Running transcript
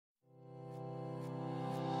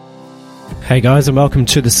Hey guys, and welcome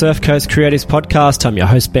to the Surf Coast Creatives Podcast. I'm your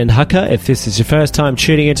host, Ben Hucker. If this is your first time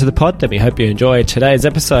tuning into the pod, then we hope you enjoy today's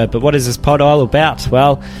episode. But what is this pod all about?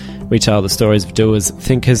 Well, we tell the stories of doers,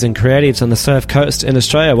 thinkers and creatives on the Surf Coast in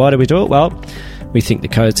Australia. Why do we do it? Well, we think the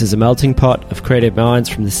coast is a melting pot of creative minds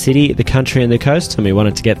from the city, the country and the coast, and we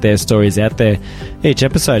wanted to get their stories out there. Each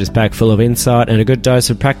episode is packed full of insight and a good dose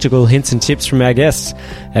of practical hints and tips from our guests.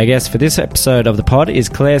 Our guest for this episode of the pod is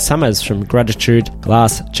Claire Summers from Gratitude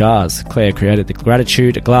Glass Jars. Claire created the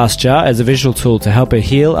Gratitude Glass Jar as a visual tool to help her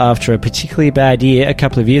heal after a particularly bad year a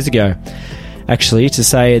couple of years ago. Actually, to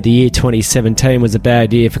say the year 2017 was a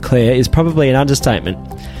bad year for Claire is probably an understatement.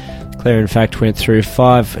 Claire, in fact, went through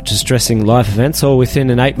 5 distressing life events, all within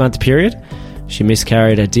an 8-month period. She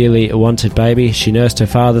miscarried a dearly wanted baby, she nursed her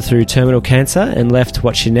father through terminal cancer, and left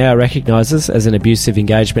what she now recognises as an abusive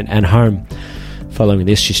engagement and home. Following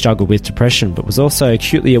this, she struggled with depression, but was also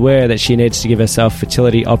acutely aware that she needs to give herself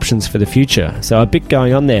fertility options for the future. So a bit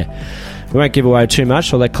going on there. We won't give away too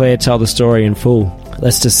much, I'll let Claire tell the story in full.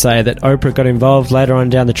 Let's just say that Oprah got involved later on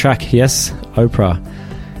down the track. Yes, Oprah.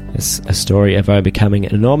 It's a story of overcoming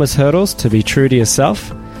enormous hurdles to be true to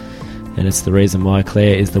yourself, and it's the reason why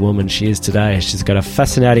Claire is the woman she is today. She's got a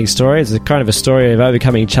fascinating story. It's a kind of a story of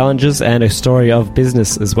overcoming challenges and a story of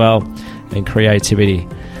business as well, and creativity.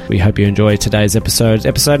 We hope you enjoy today's episode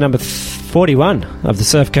number 41 of the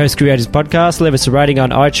Surf Coast Creators Podcast. Leave us a rating on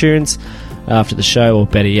iTunes after the show, or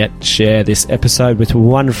better yet, share this episode with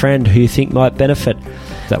one friend who you think might benefit.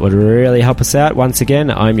 That would really help us out. Once again,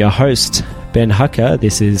 I'm your host, Ben Hucker.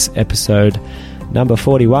 This is episode number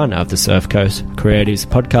 41 of the Surf Coast Creatives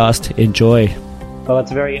Podcast. Enjoy. Well,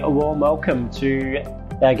 it's a very warm welcome to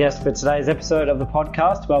our guest for today's episode of the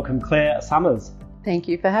podcast. Welcome, Claire Summers. Thank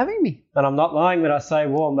you for having me. And I'm not lying when I say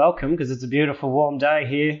warm welcome, because it's a beautiful warm day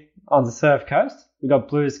here on the Surf Coast. We've got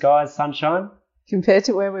blue skies, sunshine. Compared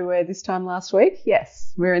to where we were this time last week,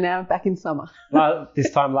 yes, we're now back in summer. This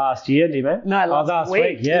time last year, do you mean? No, last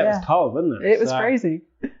week. Yeah, it was cold, wasn't it? It was crazy.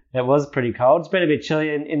 It was pretty cold. It's been a bit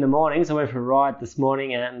chilly in the mornings. I went for a ride this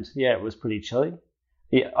morning and, yeah, it was pretty chilly.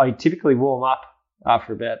 Yeah, I typically warm up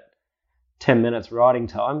after about 10 minutes riding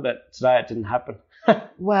time, but today it didn't happen.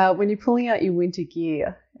 Well, when you're pulling out your winter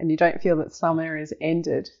gear and you don't feel that summer is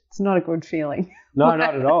ended, it's not a good feeling. No,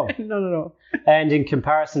 not at all. Not at all. And in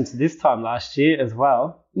comparison to this time last year as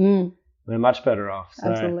well, we're much better off. So.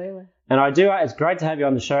 Absolutely. And it's great to have you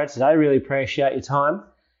on the show today. Really appreciate your time.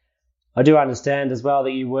 I do understand as well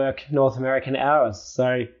that you work North American hours,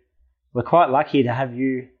 so we're quite lucky to have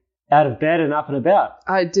you out of bed and up and about.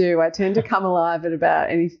 I do. I tend to come alive at about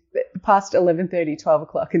past 11:30, 12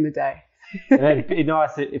 o'clock in the day. And it'd be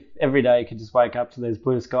nice if every day you could just wake up to these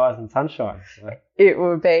blue skies and sunshine. So. It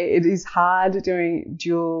would be. It is hard doing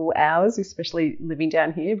dual hours, especially living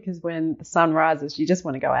down here, because when the sun rises, you just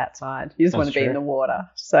want to go outside. You just want to be in the water.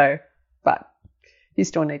 So, but you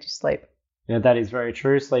still need your sleep. Yeah, that is very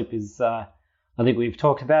true. Sleep is, I think we've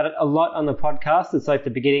talked about it a lot on the podcast. It's like the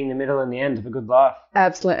beginning, the middle and the end of a good life.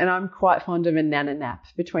 Absolutely. And I'm quite fond of a nana nap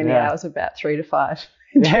between the hours of about 3 to 5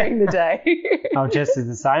 during the day. Oh, Jess is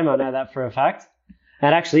the same. I know that for a fact.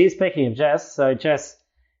 And actually, speaking of Jess, so Jess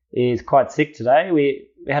is quite sick today. We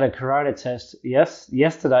had a corona test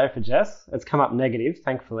yesterday for Jess. It's come up negative,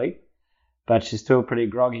 thankfully. But she's still pretty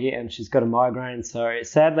groggy and she's got a migraine. So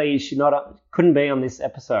sadly, she couldn't be on this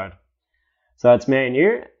episode. So it's me and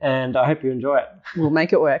you, and I hope you enjoy it. We'll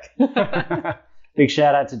make it work. Big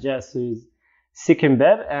shout out to Jess, who's sick in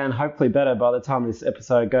bed and hopefully better by the time this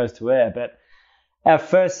episode goes to air. But our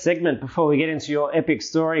first segment before we get into your epic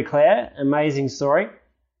story, Claire, amazing story,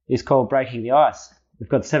 is called Breaking the Ice. We've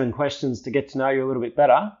got 7 questions to get to know you a little bit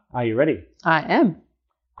better. Are you ready? I am.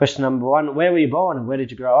 Question number 1, where were you born and where did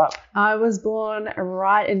you grow up? I was born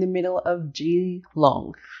right in the middle of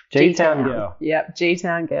Geelong. G-Town girl. Yep,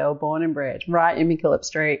 G-Town girl, born and bred, right in McKillop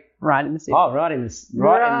Street, right in the city. Oh, right in the guts.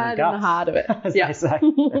 Right in the heart of it. As they say.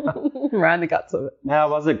 Right in the guts of it. How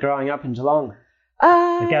was it growing up in Geelong?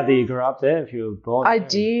 I gather you grew up there if you were born there. I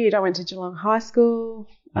did. I went to Geelong High School.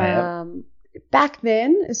 Back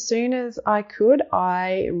then, as soon as I could,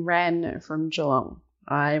 I ran from Geelong.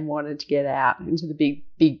 I wanted to get out into the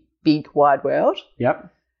big wide world.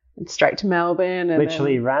 Yep. And straight to Melbourne. And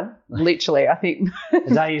literally ran? Literally, I think.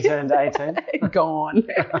 The day you turned 18? Gone.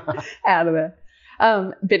 Out of there.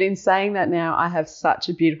 But in saying that now, I have such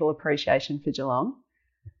a beautiful appreciation for Geelong,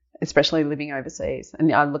 especially living overseas.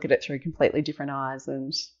 And I look at it through completely different eyes.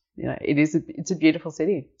 And, you know, it's a beautiful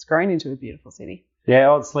city. It's grown into a beautiful city. Yeah,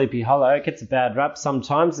 old Sleepy Hollow. It gets a bad rap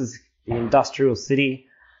sometimes as the industrial city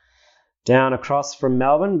down across from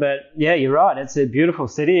Melbourne. But yeah, you're right. It's a beautiful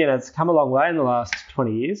city and it's come a long way in the last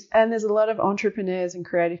 20 years. And there's a lot of entrepreneurs and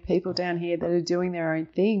creative people down here that are doing their own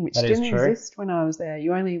thing, which didn't exist when I was there.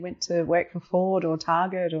 You only went to work for Ford or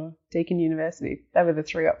Target or Deakin University. They were the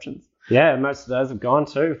three options. Yeah, most of those have gone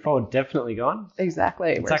too. Ford definitely gone.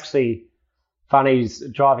 Exactly. It's actually funny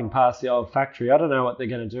driving past the old factory. I don't know what they're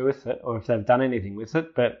going to do with it or if they've done anything with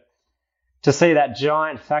it, but to see that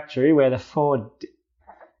giant factory where the Ford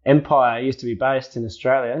empire used to be based in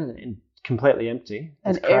Australia and completely empty.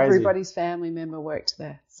 And everybody's family member worked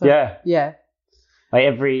there. So, yeah. Yeah. Like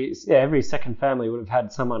every second family would have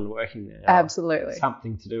had someone working there. Absolutely.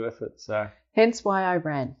 Something to do with it. So hence why I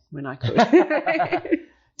ran when I could.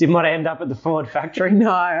 Didn't want to end up at the Ford factory? No,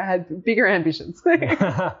 I had bigger ambitions.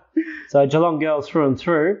 So Geelong girl through and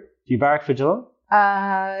through. Do you barrack for Geelong?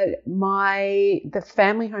 The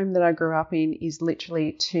family home that I grew up in is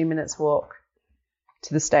literally 2 minutes walk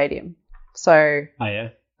to the stadium. So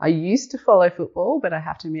I used to follow football, but I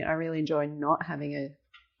have to admit I really enjoy not having a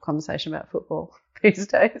conversation about football these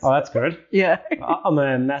days. Oh, that's good. Yeah. I'm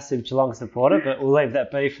a massive Geelong supporter, but we'll leave that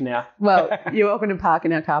be for now. Well, you're welcome to park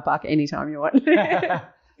in our car park anytime you want.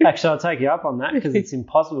 Actually, I'll take you up on that because it's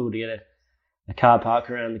impossible to get a car park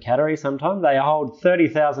around the Cattery sometimes. They hold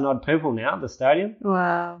 30,000 odd people now at the stadium.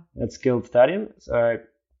 Wow. At Skilled Stadium. So,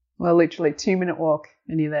 well, literally 2 minute walk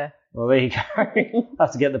and you're there. Well, there you go. I'll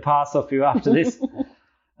have to get the pass off you after this.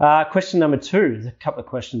 Question number 2. There's a couple of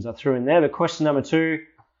questions I threw in there, but question number 2,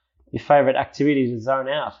 your favourite activity to zone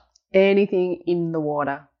out? Anything in the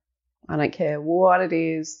water. I don't care what it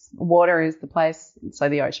is. Water is the place, so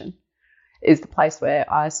the ocean is the place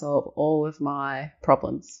where I solve all of my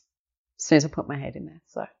problems as soon as I put my head in there.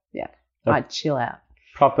 So, yeah, I chill out.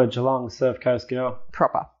 Proper Geelong Surf Coast girl.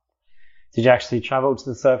 Proper. Did you actually travel to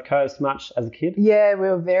the Surf Coast much as a kid? Yeah, we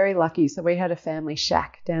were very lucky. So we had a family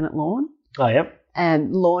shack down at Lorne. Oh, yep.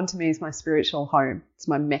 And Lorne to me is my spiritual home. It's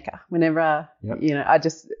my mecca. Whenever,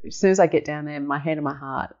 as soon as I get down there, my head and my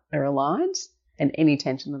heart are aligned and any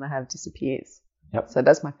tension that I have disappears. Yep. So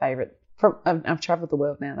that's my favourite. I've travelled the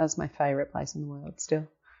world now. That's my favourite place in the world still.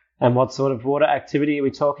 And what sort of water activity are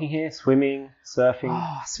we talking here? Swimming, surfing?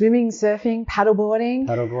 Oh, swimming, surfing, paddleboarding.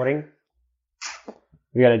 Paddleboarding.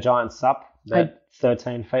 We got a giant sup that's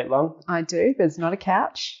 13 feet long. I do, but it's not a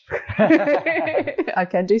couch. I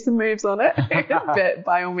can do some moves on it. But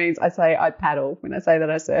by all means, I say I paddle. When I say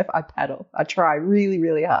that I surf, I paddle. I try really,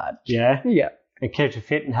 really hard. Yeah? Yeah. It keeps you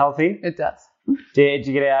fit and healthy? It does. Did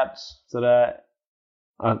you get out sort of,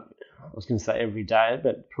 I was going to say every day,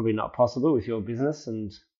 but probably not possible with your business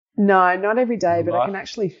and... No, not every day, but life. I can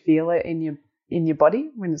actually feel it in your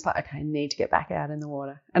body when it's like, okay, I need to get back out in the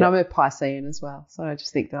water. And I'm a Piscean as well, so I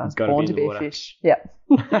just think that I was born to be a fish. Yeah.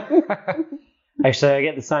 Actually, I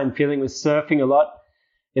get the same feeling with surfing a lot.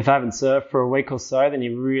 If I haven't surfed for a week or so, then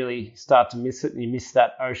you really start to miss it and you miss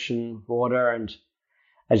that ocean water. And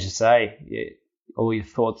as you say, all your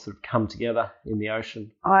thoughts sort of come together in the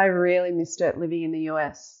ocean. I really missed it living in the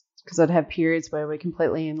US. Because I'd have periods where we're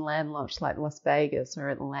completely in landlocked, like Las Vegas or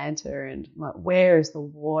Atlanta, and I'm like, where is the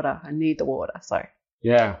water? I need the water. So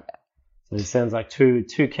yeah. So it sounds like two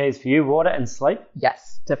keys for you: water and sleep.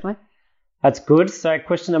 Yes, definitely. That's good. So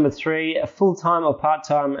question number 3: a full-time or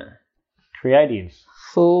part-time creative?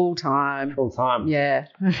 Full-time. Full-time. Yeah.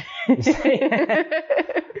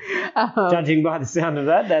 Judging by the sound of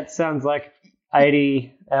that, that sounds like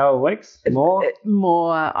 80-hour weeks. More.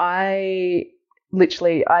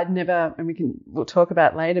 I'd never, and we'll talk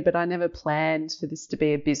about it later, but I never planned for this to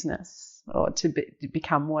be a business or to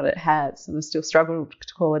become what it has. And I still struggle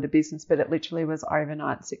to call it a business, but it literally was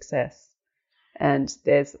overnight success. And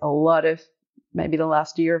there's a lot of, maybe the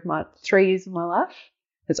last 3 years of my life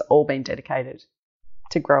has all been dedicated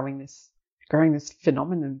to growing this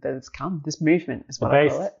phenomenon that has come. This movement is what I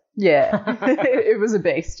call it. Yeah, it was a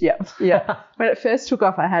beast. Yeah. When it first took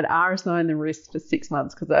off, I had RSI in the wrist for 6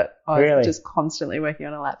 months because I was just constantly working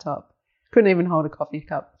on a laptop. Couldn't even hold a coffee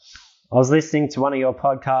cup. I was listening to one of your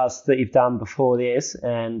podcasts that you've done before this,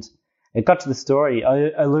 and it got to the story. I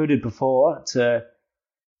alluded before to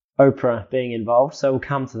Oprah being involved, so we'll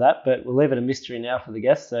come to that, but we'll leave it a mystery now for the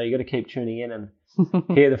guests, so you got to keep tuning in and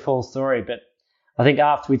hear the full story. But I think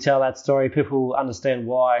after we tell that story, people will understand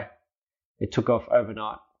why it took off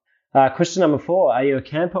overnight. Question number 4, are you a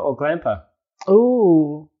camper or glamper?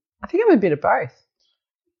 Oh, I think I'm a bit of both.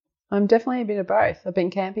 I'm definitely a bit of both. I've been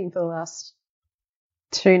camping for the last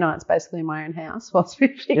 2 nights basically in my own house whilst we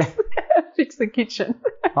fix the kitchen.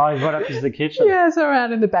 Oh, what up is the kitchen? Yeah, so we're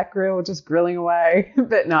out in the back grill just grilling away.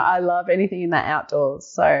 But no, I love anything in the outdoors.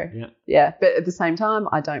 So, yeah. But at the same time,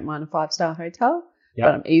 I don't mind a 5-star hotel. Yep.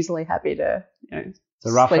 But I'm easily happy to,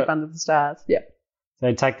 So rough sleep it. under the stars. Yep. So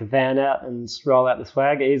you take the van out and roll out the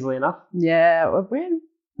swag easily enough. Yeah,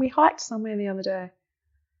 we hiked somewhere the other day,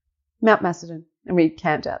 Mount Macedon, and we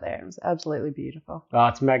camped out there. It was absolutely beautiful. Oh,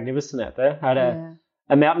 it's magnificent out there. I had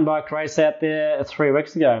a mountain bike race out there 3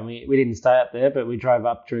 weeks ago, and we didn't stay out there, but we drove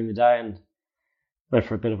up during the day and went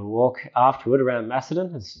for a bit of a walk afterward around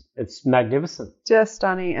Macedon. It's magnificent. Just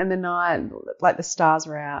stunning. And the night, like the stars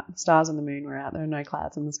were out, the stars and the moon were out. There were no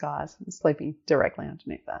clouds in the skies. I was sleeping directly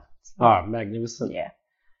underneath that. So, Oh, magnificent. yeah.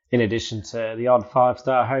 In addition to the odd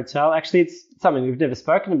 5-star hotel. Actually, it's something we've never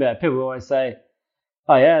spoken about. People always say,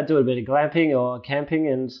 oh, yeah, I do a bit of glamping or camping,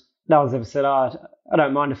 and no one's ever said, oh, I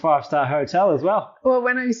don't mind a 5-star hotel as well. Well,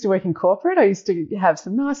 when I used to work in corporate, I used to have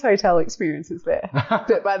some nice hotel experiences there.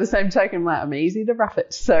 But by the same token, like, I'm easy to rough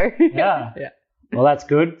it. So, Yeah. yeah. Well, that's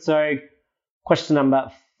good. So, question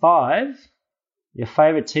number 5, your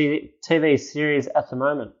favourite TV series at the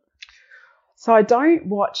moment? So I don't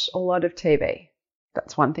watch a lot of TV.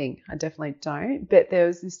 That's one thing. I definitely don't. But there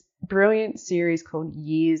was this brilliant series called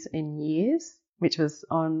Years and Years, which was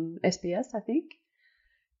on SBS, I think.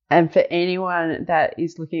 And for anyone that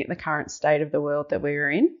is looking at the current state of the world that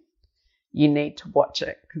we're in, you need to watch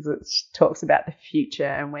it because it talks about the future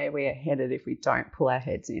and where we are headed if we don't pull our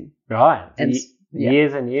heads in. Right. And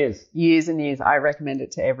Years and Years. Years and Years. I recommend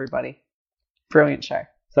it to everybody. Brilliant show.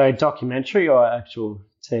 So documentary or actual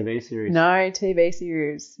TV series? No, TV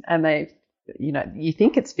series. And they, you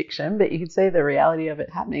think it's fiction, but you can see the reality of it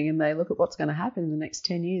happening, and they look at what's going to happen in the next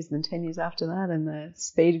 10 years and then 10 years after that, and the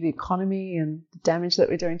speed of the economy and the damage that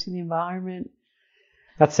we're doing to the environment.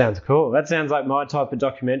 That sounds cool. That sounds like my type of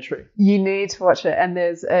documentary. You need to watch it. And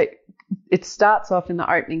it starts off in the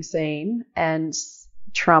opening scene, and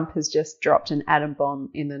Trump has just dropped an atom bomb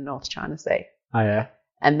in the North China Sea. Oh, yeah?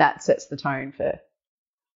 And that sets the tone for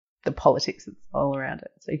the politics that's all around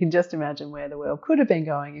it. So you can just imagine where the world could have been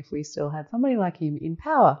going if we still had somebody like him in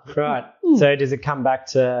power. Right. So does it come back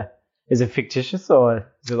to, is it fictitious or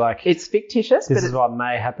is it like... It's fictitious, this is what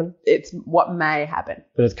may happen? It's what may happen.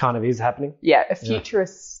 But it kind of is happening? Yeah, a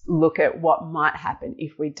futurist look at what might happen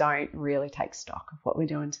if we don't really take stock of what we're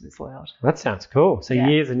doing to this world. That sounds cool. So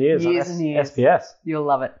Years and Years Years on and Years. SBS. You'll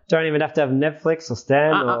love it. Don't even have to have Netflix or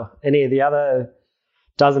Stan or any of the other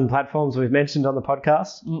dozen platforms we've mentioned on the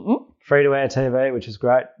podcast. Free-to-air TV, which is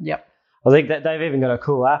great. Yep. I think that they've even got a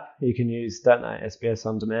cool app you can use, don't they? SBS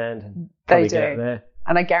On Demand. And They get it do. there.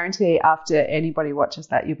 And I guarantee after anybody watches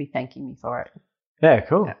that, you'll be thanking me for it. Yeah,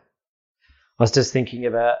 cool. Yeah. I was just thinking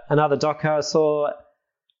about another doco I saw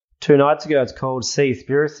 2 nights ago. It's called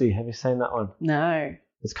Seaspiracy. Have you seen that one? No.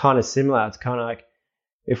 It's kind of similar. It's kind of like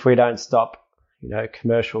if we don't stop,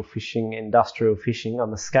 commercial fishing, industrial fishing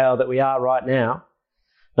on the scale that we are right now,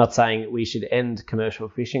 not saying we should end commercial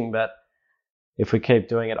fishing, but if we keep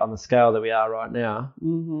doing it on the scale that we are right now,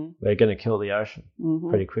 we're going to kill the ocean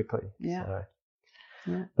pretty quickly. Yeah. So,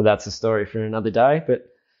 Yeah. But that's a story for another day. But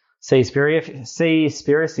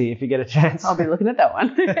Seaspiracy, if you get a chance. I'll be looking at that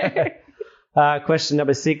one. Question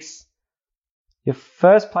number 6. Your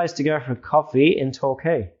first place to go for coffee in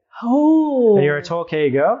Torquay. Oh. And you're a Torquay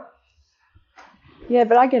girl? Yeah,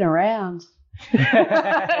 but I get around.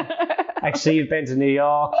 Actually, you've been to New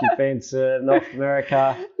York, you've been to North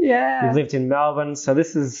America, Yeah. you've lived in Melbourne. So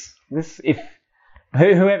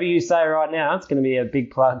whoever you say right now, it's going to be a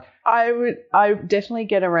big plug. I would definitely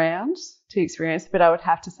get around to experience, but I would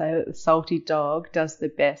have to say that the Salty Dog does the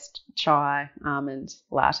best chai almond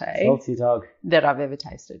latte Salty Dog. that I've ever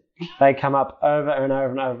tasted. They come up over and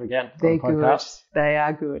over and over again. They're on the good. podcast. They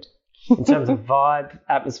are good. In terms of vibe,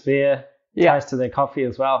 atmosphere, taste of their coffee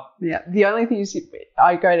as well. Yeah. The only thing is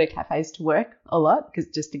I go to cafes to work a lot because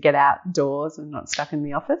just to get outdoors and not stuck in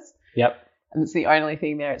the office. Yep. And it's the only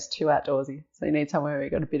thing there. It's too outdoorsy. So you need somewhere where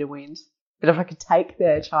you've got a bit of wind. But if I could take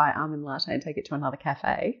the chai almond latte and take it to another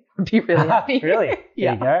cafe, I'd be really happy. Really?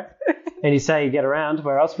 Yeah. There you go. And you say you get around.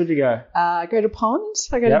 Where else would you go? I go to Pond.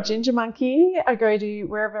 I go to Ginger Monkey. I go to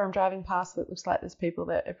wherever I'm driving past that looks like there's people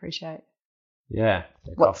that appreciate Yeah.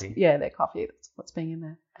 Their coffee. Yeah, their coffee. That's what's being in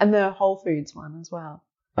there. And the Whole Foods one as well.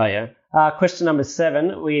 Oh, yeah. Question number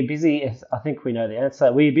 7. Were you busy? I think we know the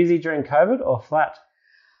answer. Were you busy during COVID or flat?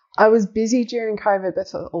 I was busy during COVID, but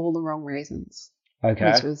for all the wrong reasons.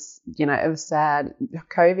 Okay. Which was, it was sad.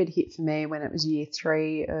 COVID hit for me when it was year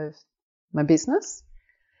 3 of my business.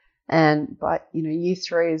 But year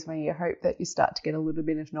 3 is when you hope that you start to get a little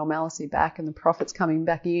bit of normalcy back and the profits coming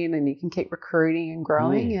back in and you can keep recruiting and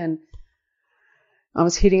growing. And I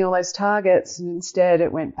was hitting all those targets and instead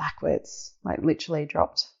it went backwards, like literally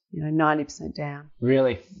dropped, 90% down.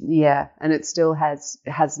 Really? Yeah. And it still has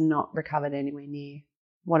not recovered anywhere near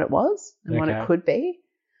what it was and what it could be.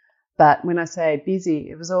 But when I say busy,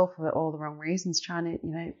 it was all for all the wrong reasons, trying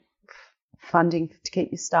to, funding to keep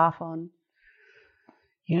your staff on,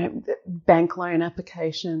 bank loan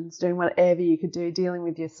applications, doing whatever you could do, dealing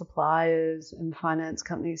with your suppliers and finance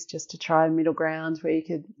companies just to try a middle ground where you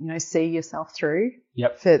could, see yourself through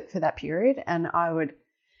for that period. And I would,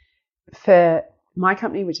 for my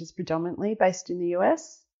company, which is predominantly based in the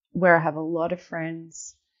US, where I have a lot of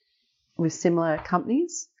friends with similar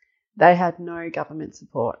companies, they had no government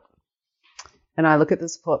support. And I look at the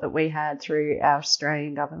support that we had through our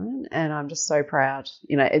Australian government, and I'm just so proud.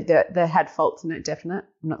 They had faults in it, definite.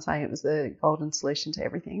 I'm not saying it was the golden solution to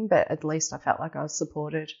everything, but at least I felt like I was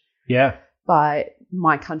supported by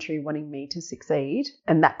my country wanting me to succeed,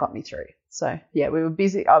 and that got me through. So, we were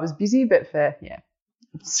busy. I was busy, but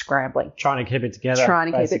scrambling. Trying to keep it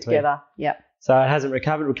together. Yep. So it hasn't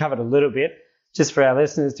recovered a little bit. Just for our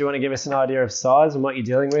listeners, do you want to give us an idea of size and what you're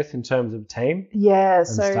dealing with in terms of team and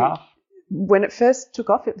staff? When it first took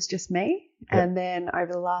off, it was just me. Yep. And then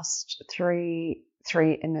over the last three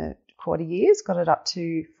and a quarter years, got it up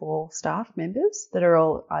to 4 staff members that are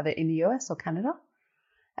all either in the US or Canada.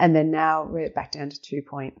 And then now we're back down to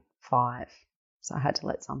 2.5. So I had to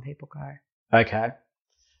let some people go. Okay.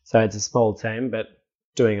 So it's a small team, but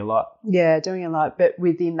doing a lot. Yeah, doing a lot. But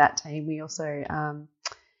within that team, we also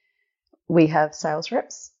we have sales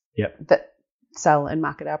reps that sell and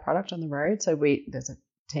market our product on the road. So there's a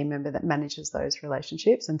team member that manages those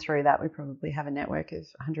relationships, and through that we probably have a network of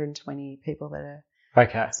 120 people that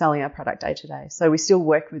are selling our product day to day. So we still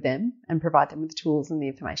work with them and provide them with the tools and the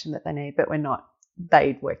information that they need, but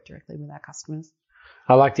they work directly with our customers.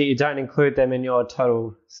 I like that you don't include them in your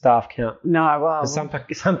total staff count. No, well,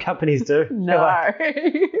 some companies do. No.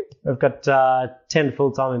 We've got 10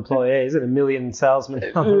 full-time employees and 1 million salesmen.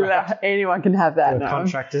 Anyone can have that.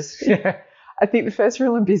 Contractors. I think the first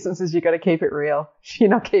rule in business is you got to keep it real. If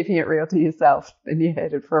you're not keeping it real to yourself, then you're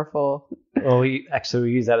headed for a fall. Well, we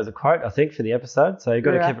use that as a quote, I think, for the episode. So you've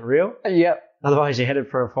got to keep it real. Yep. Otherwise, you're headed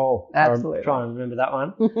for a fall. Absolutely. I'll try and remember that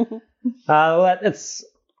one. That's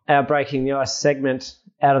our Breaking the Ice segment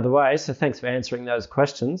out of the way. So thanks for answering those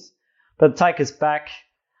questions. But take us back.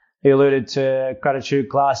 You alluded to gratitude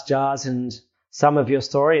glass jars and some of your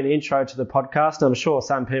story in the intro to the podcast. I'm sure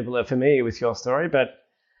some people are familiar with your story, but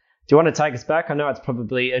do you want to take us back? I know it's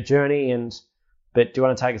probably a journey, but do you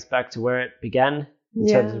want to take us back to where it began in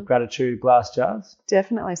terms of gratitude glass jars?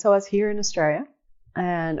 Definitely. So I was here in Australia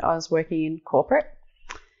and I was working in corporate,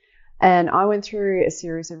 and I went through a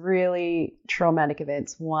series of really traumatic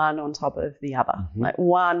events, one on top of the other. Mm-hmm. Like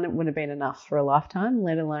one would have been enough for a lifetime,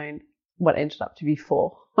 let alone what ended up to be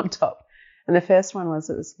 4 on top. And the first one was,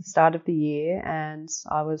 it was the start of the year and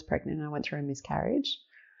I was pregnant and I went through a miscarriage.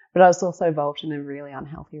 But I was also involved in a really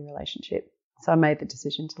unhealthy relationship. So I made the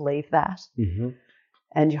decision to leave that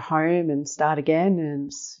and you're home and start again,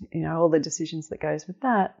 and, all the decisions that goes with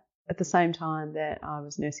that, at the same time that I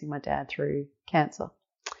was nursing my dad through cancer.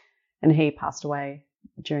 And he passed away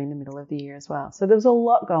during the middle of the year as well. So there was a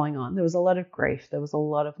lot going on. There was a lot of grief. There was a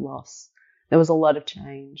lot of loss. There was a lot of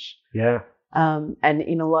change. Yeah. And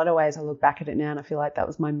in a lot of ways, I look back at it now and I feel like that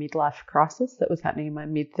was my midlife crisis that was happening in my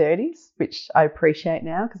mid-30s, which I appreciate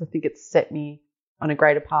now because I think it's set me on a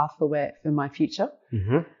greater path for my future.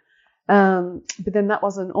 Mm-hmm. But then that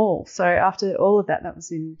wasn't all. So after all of that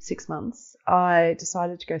was in 6 months, I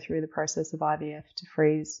decided to go through the process of IVF to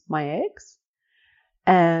freeze my eggs.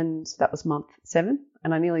 And that was month 7,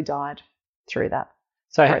 and I nearly died through that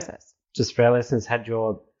process. Just for our listeners, had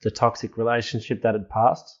the toxic relationship that had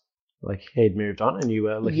passed? Like he'd moved on and you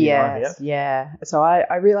were looking at IVF? Yeah. So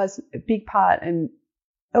I realised a big part, and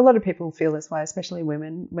a lot of people feel this way, especially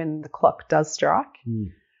women, when the clock does strike. Mm.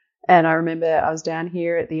 And I remember I was down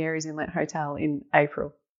here at the Aries Inlet Hotel in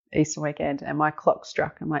April, Easter weekend, and my clock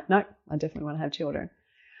struck. I'm like, no, I definitely want to have children.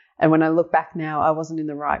 And when I look back now, I wasn't in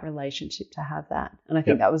the right relationship to have that. And I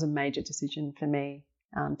think that was a major decision for me,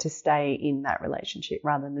 to stay in that relationship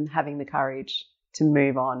rather than having the courage to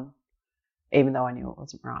move on, even though I knew it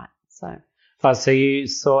wasn't right. So you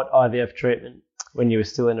sought IVF treatment when you were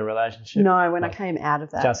still in a relationship? No, when I came out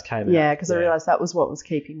of that. Just came out. Yeah, because I realised that was what was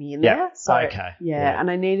keeping me in there. So, okay. Yeah,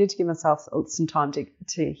 and I needed to give myself some time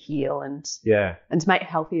to heal and to make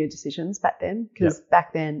healthier decisions back then, because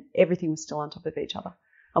back then everything was still on top of each other.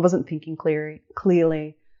 I wasn't thinking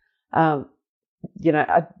clearly. I'm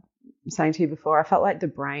saying to you before, I felt like the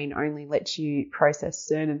brain only lets you process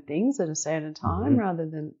certain things at a certain time rather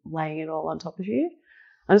than laying it all on top of you.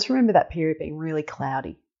 I just remember that period being really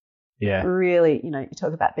cloudy. Yeah. Really, you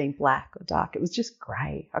talk about being black or dark. It was just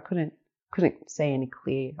grey. I couldn't see any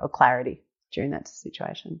clear or clarity during that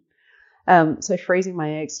situation. So freezing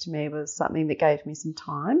my eggs to me was something that gave me some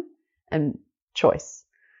time and choice.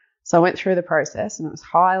 So I went through the process and it was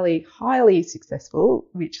highly, highly successful,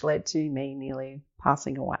 which led to me nearly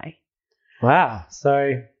passing away. Wow.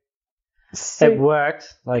 So it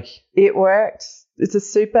worked. It worked. It's a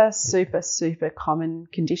super, super, super common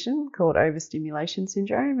condition called overstimulation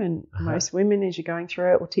syndrome. And most women, as you're going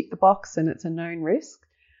through it, will tick the box and it's a known risk.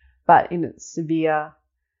 But in its severe,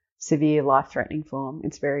 life-threatening form,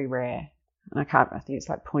 it's very rare. And I think it's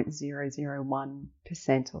like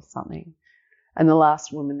 0.001% or something. And the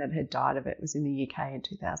last woman that had died of it was in the UK in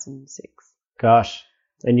 2006. Gosh.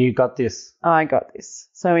 And you got this? I got this.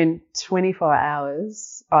 So in 24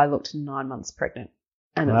 hours, I looked 9 months pregnant.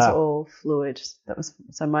 And it was all fluid.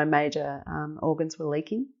 So my major organs were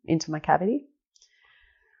leaking into my cavity.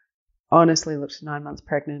 Honestly, looked 9 months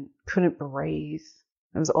pregnant. Couldn't breathe.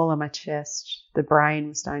 It was all on my chest. The brain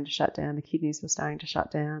was starting to shut down. The kidneys were starting to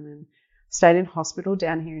shut down. And stayed in hospital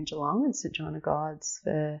down here in Geelong at St John of God's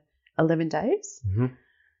for 11 days. Mm-hmm.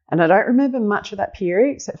 And I don't remember much of that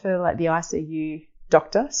period except for like the ICU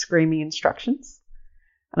doctor screaming instructions.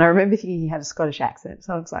 And I remember thinking he had a Scottish accent.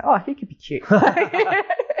 So I was like, oh, he could be cute.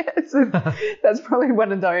 So that's probably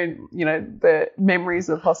one of those, the memories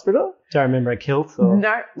of hospital. Do I remember a kilt? Or?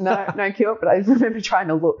 No kilt, but I remember trying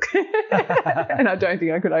to look. And I don't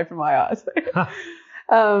think I could open my eyes.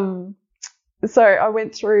 So I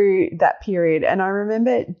went through that period and I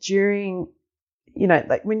remember during,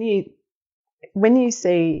 like when you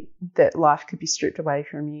see that life could be stripped away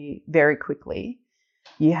from you very quickly,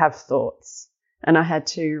 you have thoughts. And I had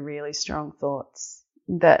two really strong thoughts.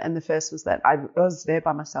 And the first was that I was there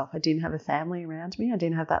by myself. I didn't have a family around me. I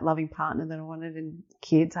didn't have that loving partner that I wanted and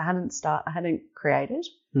kids. I hadn't created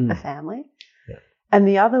a family. Yeah. And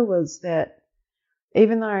the other was that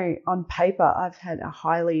even though on paper I've had a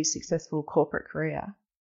highly successful corporate career,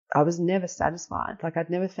 I was never satisfied. Like I'd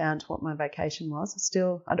never found what my vocation was.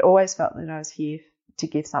 I'd always felt that I was here to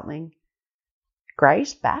give something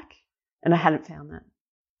great back, and I hadn't found that.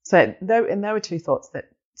 So there were two thoughts that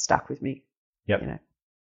stuck with me. Yep.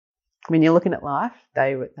 When you're looking at life,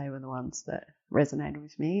 they were the ones that resonated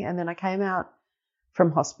with me. And then I came out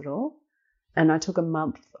from hospital and I took a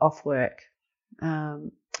month off work.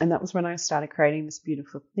 And that was when I started creating this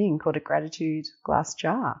beautiful thing called a gratitude glass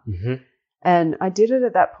jar. Mm-hmm. And I did it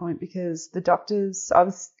at that point because the doctors, I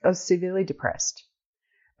was severely depressed.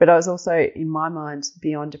 But I was also, in my mind,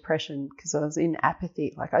 beyond depression because I was in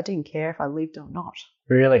apathy. Like I didn't care if I lived or not.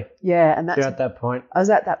 Really? Yeah. And You're at that point? I was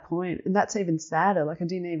at that point. And that's even sadder. Like I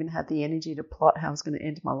didn't even have the energy to plot how I was going to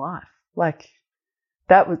end my life. Like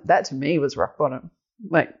that to me was rock bottom.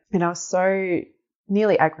 Like, and I was so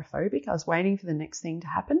nearly agoraphobic. I was waiting for the next thing to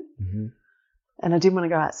happen. Mm-hmm. And I didn't want to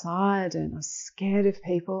go outside and I was scared of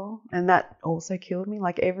people. And that also killed me.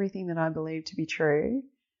 Like everything that I believed to be true,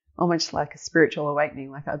 almost like a spiritual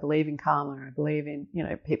awakening. Like I believe in karma. I believe in,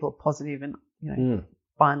 people positive and,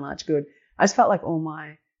 by and large good. I just felt like all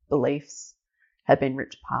my beliefs had been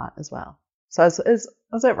ripped apart as well. So I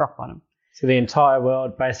was at rock bottom. So the entire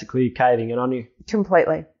world basically caving in on you.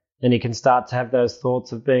 Completely. And you can start to have those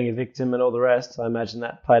thoughts of being a victim and all the rest. I imagine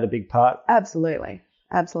that played a big part. Absolutely.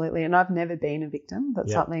 Absolutely. And I've never been a victim.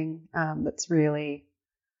 That's something it's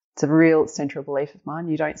a real central belief of mine.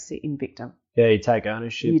 You don't sit in victim. Yeah, you take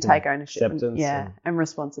ownership. You take ownership. Acceptance. And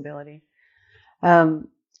responsibility. And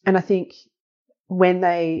I think when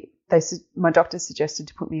my doctor suggested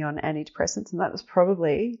to put me on antidepressants, and that was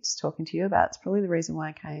probably, just talking to you about, it's probably the reason why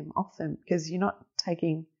I came off them, because you're not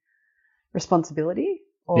taking responsibility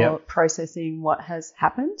or processing what has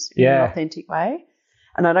happened in an authentic way.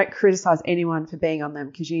 And I don't criticize anyone for being on them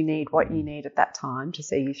because you need what you need at that time to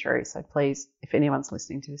see you through. So please, if anyone's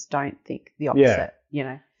listening to this, don't think the opposite,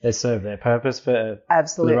 They serve their purpose for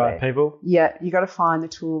absolutely the right people. Yeah, you got to find the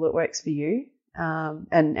tool that works for you. And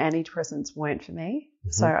antidepressants weren't for me.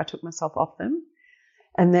 Mm-hmm. So I took myself off them.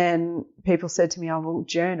 And then people said to me,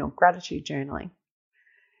 journal, gratitude journaling.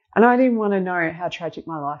 And I didn't want to know how tragic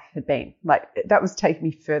my life had been. Like that was taking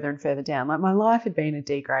me further and further down. Like my life had been a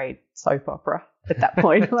D-grade soap opera at that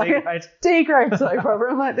point. Like, D-grade soap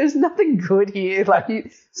opera. I'm like, there's nothing good here. Like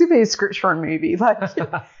it's going to be a script for a movie. Like, so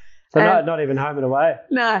not even Home and Away.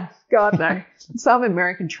 No, God no. Some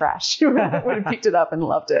American trash would have picked it up and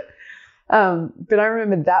loved it. But I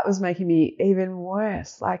remember that was making me even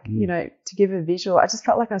worse. Like, to give a visual, I just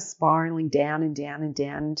felt like I was spiraling down and down and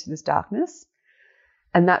down into this darkness.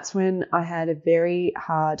 And that's when I had a very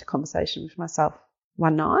hard conversation with myself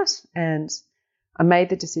one night, and I made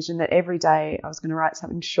the decision that every day I was going to write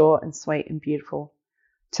something short and sweet and beautiful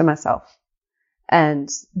to myself. And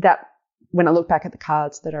that, when I look back at the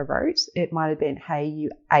cards that I wrote, it might have been, hey,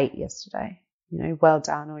 you ate yesterday, well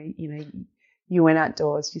done, or, you you went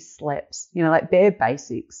outdoors, you slept, like bare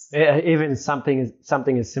basics. Yeah, even something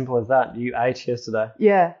as simple as that. You ate yesterday.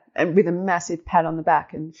 Yeah, and with a massive pat on the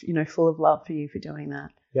back and, full of love for you for doing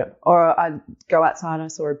that. Yep. Or I'd go outside and I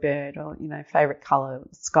saw a bird or, favourite colour,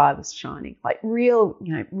 the sky was shining. Like real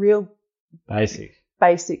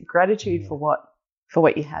basic gratitude for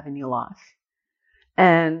what you have in your life.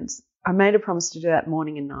 And I made a promise to do that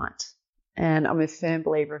morning and night. And I'm a firm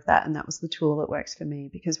believer of that. And that was the tool that works for me,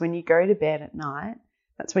 because when you go to bed at night,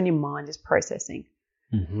 that's when your mind is processing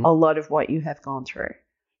a lot of what you have gone through.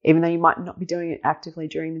 Even though you might not be doing it actively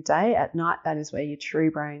during the day, at night, that is where your true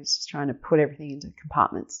brain is just trying to put everything into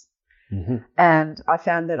compartments. And I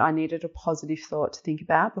found that I needed a positive thought to think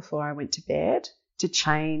about before I went to bed to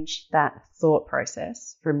change that thought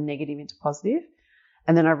process from negative into positive.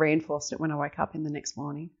 And then I reinforced it when I woke up in the next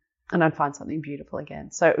morning, and I'd find something beautiful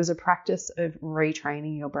again. So it was a practice of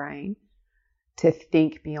retraining your brain to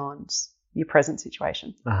think beyond your present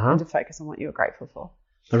situation and to focus on what you're grateful for.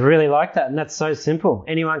 I really like that, and that's so simple.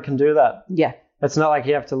 Anyone can do that. Yeah. It's not like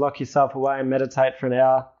you have to lock yourself away and meditate for an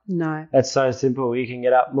hour. No. It's so simple. You can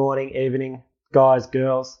get up morning, evening, guys,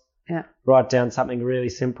 girls. Yeah. Write down something really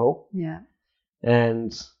simple. Yeah.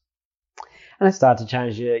 And start to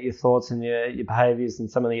change your thoughts and your behaviours and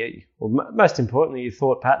some of most importantly, your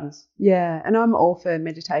thought patterns. Yeah, and I'm all for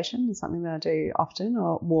meditation. It's something that I do often,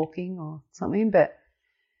 or walking or something. But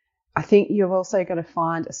I think you've also got to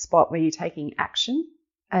find a spot where you're taking action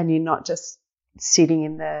and you're not just sitting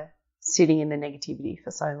in the negativity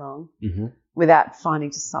for so long without finding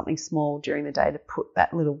just something small during the day to put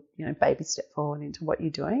that little, baby step forward into what you're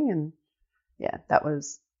doing. And yeah, that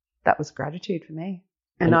was gratitude for me.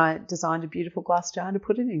 And I designed a beautiful glass jar to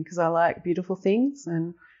put it in because I like beautiful things,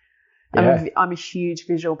 and I'm a huge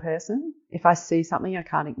visual person. If I see something, I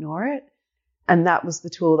can't ignore it. And that was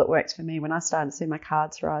the tool that worked for me when I started to see my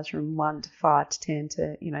cards rise from 1 to 5 to 10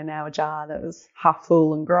 to, now a jar that was half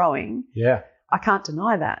full and growing. Yeah. I can't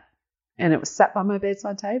deny that. And it was sat by my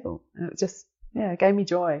bedside table. And it just, it gave me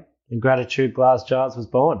joy. And Gratitude Glass Jars was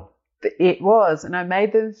born. It was. And I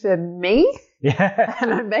made them for me. Yeah.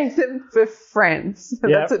 And I made them for friends.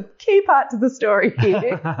 And that's a key part to the story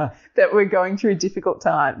here, that we're going through difficult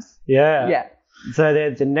times. Yeah. Yeah.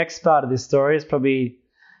 So the next part of this story is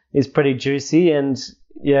pretty juicy. And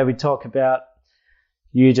yeah, we talk about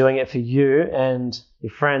you doing it for you and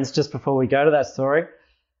your friends just before we go to that story.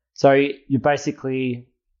 So you basically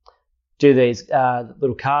do these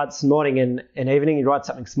little cards morning and evening. You write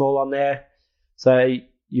something small on there. So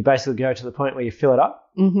you basically go to the point where you fill it up.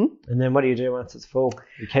 And then what do you do once it's full?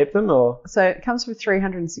 You keep them, or? So it comes with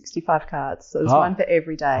 365 cards. So there's one for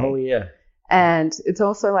every day. Oh, yeah. And it's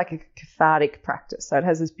also like a cathartic practice. So it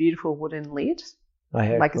has this beautiful wooden lid,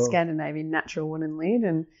 a Scandinavian natural wooden lid.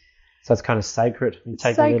 And so it's kind of sacred. You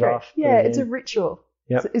take the lid off. Yeah, it's a ritual.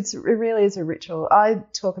 Yep. It really is a ritual. I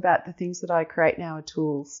talk about the things that I create now are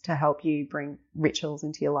tools to help you bring rituals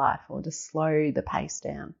into your life or to slow the pace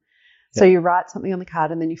down. So you write something on the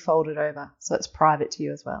card and then you fold it over. So it's private to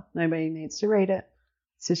you as well. Nobody needs to read it.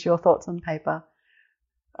 It's just your thoughts on paper.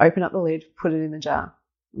 Open up the lid, put it in the jar.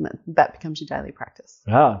 And that becomes your daily practice.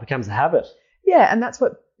 Oh, it becomes a habit. Yeah, and that's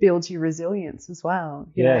what builds your resilience as well.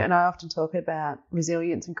 You know, and I often talk about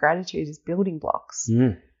resilience and gratitude as building blocks.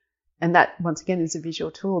 And that, once again, is a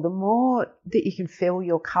visual tool. The more that you can fill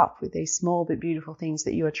your cup with these small but beautiful things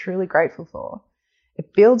that you are truly grateful for,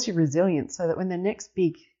 it builds your resilience so that when the next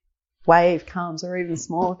big wave comes, or even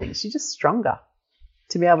smaller things, you're just stronger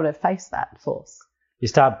to be able to face that force. You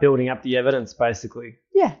start building up the evidence, basically.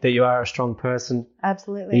 Yeah. That you are a strong person.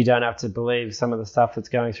 Absolutely. You don't have to believe some of the stuff that's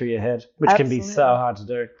going through your head, which can be so hard to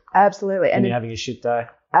do. Absolutely. And you're having a shit day.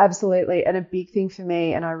 Absolutely. And a big thing for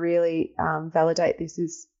me, and I really validate this,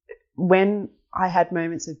 is when I had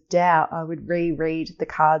moments of doubt, I would reread the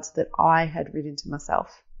cards that I had written to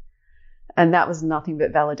myself. And that was nothing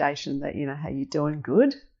but validation that, hey, you're doing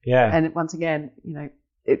good. Yeah. And once again,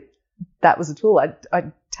 that was a tool.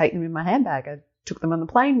 I'd take them in my handbag. I took them on the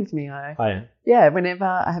plane with me. Yeah, whenever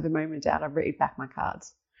I have a moment of doubt, I read back my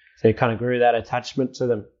cards. So you kind of grew that attachment to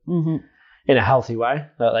them in a healthy way.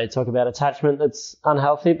 They talk about attachment that's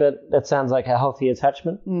unhealthy, but that sounds like a healthy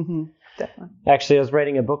attachment. Definitely. Actually, I was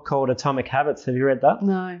reading a book called Atomic Habits. Have you read that?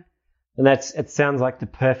 No. And it sounds like the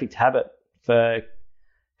perfect habit for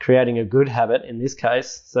creating a good habit in this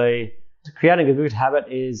case. So creating a good habit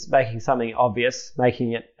is making something obvious,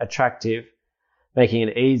 making it attractive, making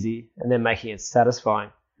it easy, and then making it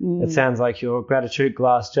satisfying. It sounds like your Gratitude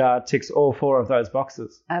Glass Jar ticks all 4 of those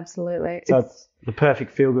boxes. Absolutely. So it's the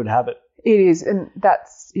perfect feel-good habit. It is, and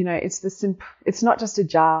that's, it's not just a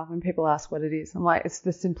jar when people ask what it is. I'm like, it's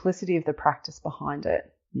the simplicity of the practice behind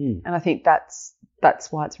it. And I think that's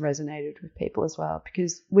why it's resonated with people as well,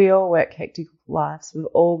 because we all work hectic lives. We've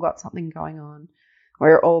all got something going on.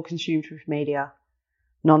 We're all consumed with media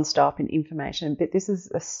nonstop and information. But this is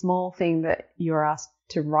a small thing that you're asked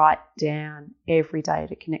to write down every day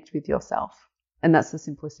to connect with yourself. And that's the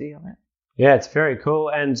simplicity of it. Yeah, it's very cool.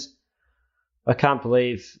 And I can't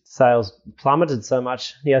believe sales plummeted so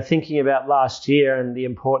much. Thinking about last year and the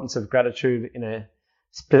importance of gratitude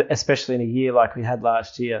especially in a year like we had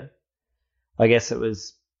last year. I guess it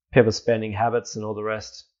was people's spending habits and all the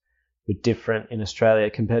rest were different in Australia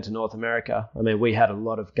compared to North America. I mean, we had a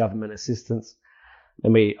lot of government assistance,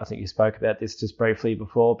 and I think you spoke about this just briefly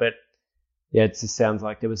before, but yeah, it just sounds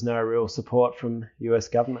like there was no real support from US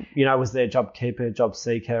government. Was there JobKeeper,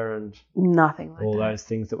 JobSeeker, and nothing like all that. Those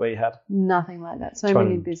things that we had? Nothing like that. So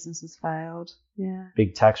many businesses failed. Yeah.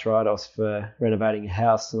 Big tax write-offs for renovating your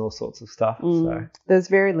house and all sorts of stuff. So there's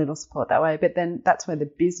very little support that way. But then that's where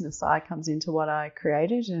the business side comes into what I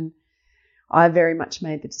created. And I very much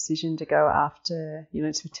made the decision to go after,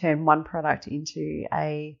 to turn one product into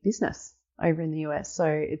a business over in the US. So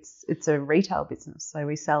it's a retail business. So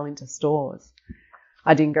we sell into stores.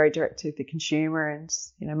 I didn't go direct to the consumer and,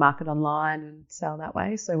 market online and sell that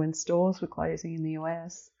way. So when stores were closing in the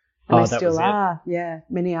US, and they still are,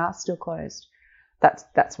 many are still closed.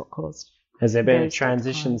 That's what caused. Has there been a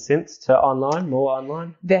transition since to online, more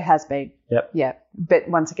online? There has been. Yep. Yeah. But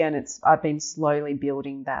once again, I've been slowly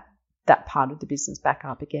building that part of the business back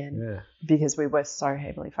up again because we were so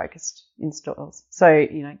heavily focused in stores. So,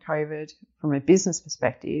 COVID, from a business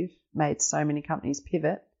perspective, made so many companies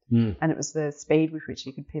pivot, and it was the speed with which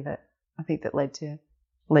you could pivot, I think, that led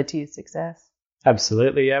to your success.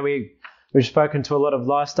 Absolutely, yeah. We've spoken to a lot of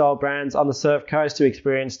lifestyle brands on the Surf Coast who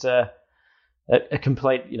experienced a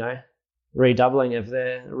complete, redoubling of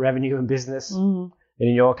their revenue and business. And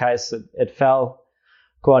in your case, it fell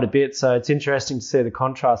quite a bit. So it's interesting to see the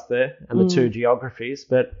contrast there and the two geographies.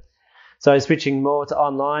 But so switching more to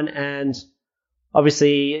online, and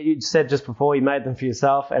obviously you said just before you made them for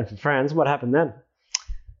yourself and for friends. What happened then?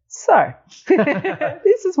 So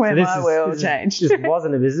this is when my world changed. This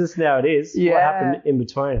wasn't a business, now it is. Yeah. What happened in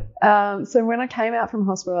between? So when I came out from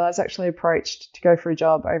hospital, I was actually approached to go for a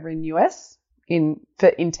job over in US in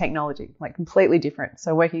technology, like completely different.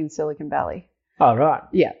 So working in Silicon Valley. Oh, right.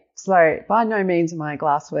 Yeah. So by no means am I a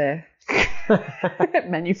glassware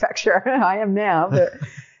manufacturer. I am now, but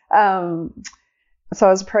so I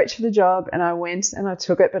was approached for the job and I went and I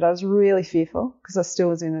took it, but I was really fearful because I still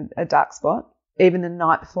was in a dark spot. Even the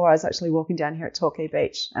night before, I was actually walking down here at Torquay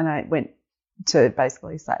Beach, and I went to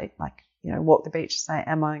basically say, walk the beach, say,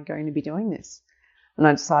 am I going to be doing this? And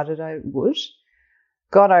I decided I would.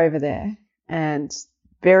 Got over there and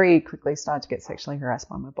very quickly started to get sexually harassed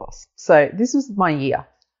by my boss. So this was my year.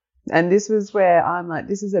 And this was where I'm like,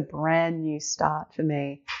 this is a brand new start for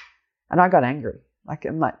me. And I got angry.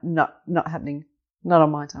 I'm like, not happening, not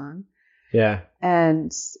on my time. Yeah.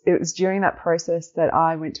 And it was during that process that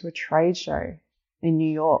I went to a trade show in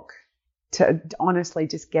New York to honestly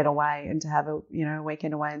just get away and to have a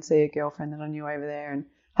weekend away and see a girlfriend that I knew over there and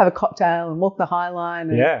have a cocktail and walk the High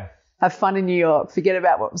Line and have fun in New York, forget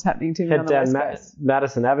about what was happening to me on the West Coast.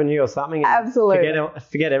 Madison Avenue or something. Absolutely.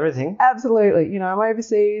 Forget everything. Absolutely. I'm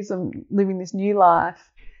overseas, I'm living this new life.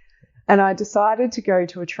 And I decided to go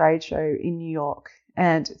to a trade show in New York,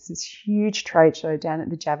 and it's this huge trade show down at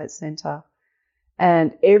the Javits Center.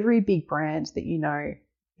 And every big brand that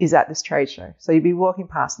is at this trade show. So you'd be walking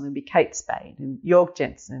past and there'd be Kate Spade and York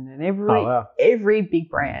Jensen and every big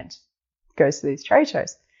brand goes to these trade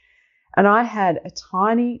shows. And I had a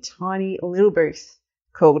tiny, tiny little booth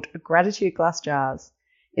called Gratitude Glass Jars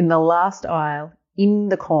in the last aisle in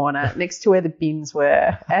the corner next to where the bins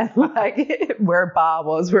were and where a bar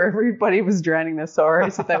was, where everybody was drowning their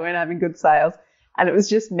sorrows if they weren't having good sales. And it was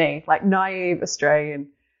just me, naive Australian,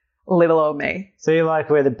 little old me. So you're like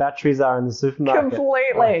where the batteries are in the supermarket?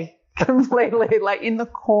 Completely, in the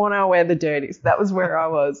corner where the dirt is. That was where I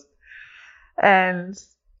was. And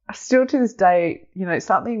still to this day,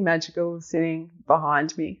 something magical was sitting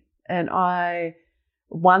behind me. And I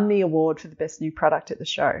won the award for the best new product at the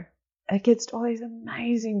show against all these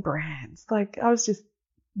amazing brands. I was just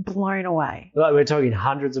blown away. We're talking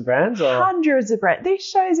hundreds of brands? Or? Hundreds of brands. These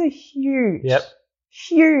shows are huge. Yep.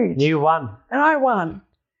 Huge. You won. And I won.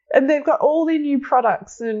 And they've got all their new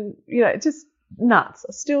products and, just nuts.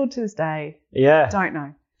 Still to this day. Yeah. Don't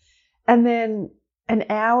know. And then an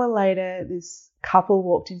hour later, this couple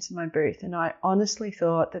walked into my booth and I honestly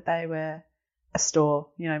thought that they were a store,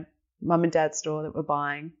 mum and dad's store that were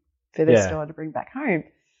buying for their store to bring back home.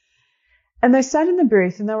 And they sat in the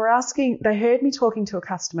booth and they heard me talking to a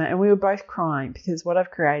customer, and we were both crying because what I've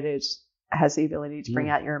created has the ability to bring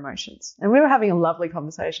out your emotions. And we were having a lovely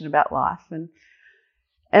conversation about life. And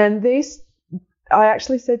I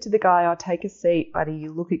actually said to the guy, "I'll take a seat, buddy.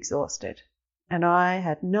 You look exhausted." And I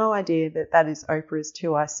had no idea that is Oprah's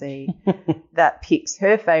 2IC that picks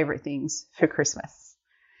her favourite things for Christmas.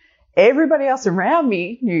 Everybody else around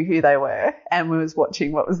me knew who they were and was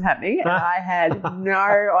watching what was happening, and I had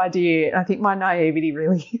no idea. I think my naivety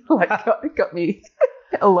really got me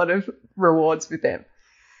a lot of rewards with them.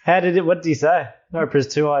 What did you say? Oprah's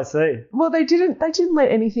 2IC. Well, they didn't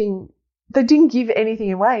give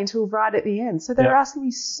anything away until right at the end. So they were asking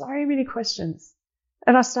me so many questions.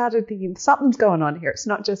 And I started thinking, something's going on here. It's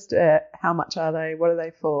not just how much are they? What are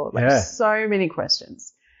they for? So many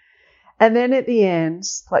questions. And then at the end,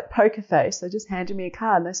 like poker face, they just handed me a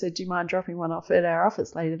card and they said, "Do you mind dropping one off at our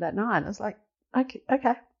office later that night?" I was like,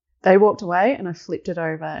 okay. They walked away and I flipped it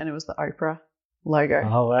over and it was the Oprah logo.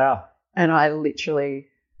 Oh, wow. And I literally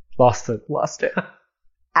lost it.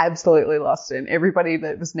 Absolutely lost it. And everybody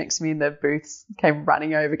that was next to me in the booths came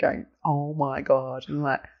running over going, "Oh my God." And I'm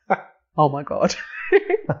like, "Oh my God."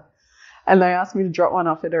 And they asked me to drop one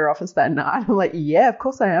off at her office that night. I'm like, "Yeah, of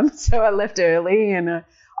course I am." So I left early and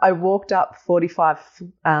I walked up 45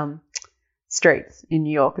 streets in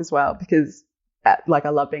New York as well because I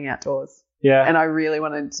love being outdoors. Yeah. And I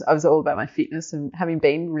was all about my fitness, and having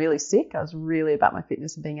been really sick, I was really about my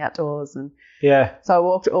fitness and being outdoors. And so I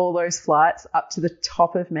walked all those flights up to the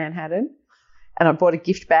top of Manhattan, and I bought a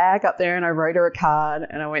gift bag up there and I wrote her a card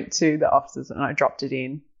and I went to the offices and I dropped it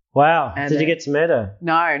in. Wow. Did you get to meet her?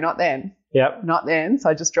 No, not then. Yep. Not then. So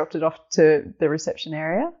I just dropped it off to the reception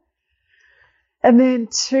area. And then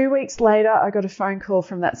 2 weeks later, I got a phone call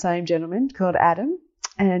from that same gentleman called Adam,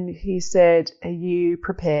 and he said, "Are you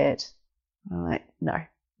prepared?" I'm like, "No,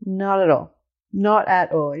 not at all. Not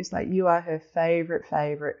at all." He's like, "You are her favorite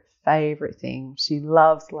thing. She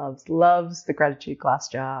loves the gratitude glass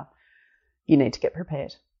jar. You need to get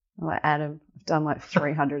prepared." I'm like, "Adam, I've done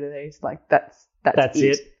 300 of these. That's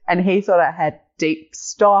it." And he thought I had deep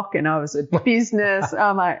stock and I was a business.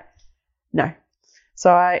 I'm like, "No."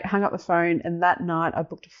 So I hung up the phone, and that night I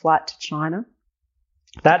booked a flight to China.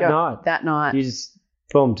 That night? That night. You just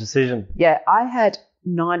boom, decision. Yeah, I had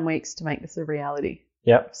 9 weeks to make this a reality.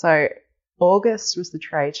 Yep. So August was the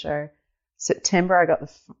trade show. September I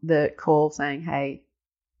got the call saying, "Hey,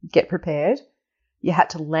 get prepared." You had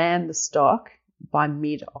to land the stock by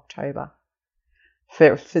mid-October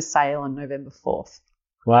for sale on November 4th.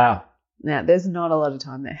 Wow. Now, there's not a lot of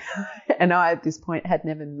time there. And I, at this point, had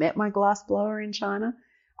never met my glass blower in China.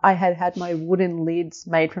 I had my wooden lids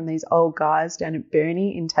made from these old guys down at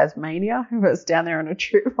Burnie in Tasmania who was down there on a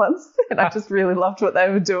trip once, and I just really loved what they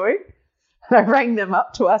were doing. And I rang them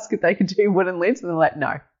up to ask if they could do wooden lids, and they're like,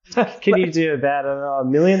 "No." Can you do about a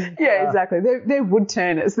million? Yeah, exactly. They're wood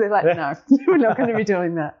turners. They're like, "No, we're not going to be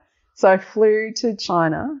doing that." So I flew to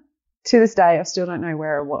China. To this day, I still don't know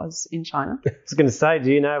where I was in China. I was going to say,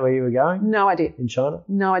 do you know where you were going? No idea. In China?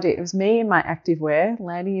 No idea. It was me in my activewear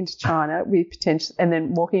landing into China with potential, and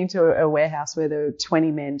then walking into a warehouse where there were 20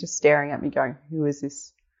 men just staring at me going, "Who is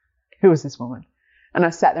this? Who is this woman?" And I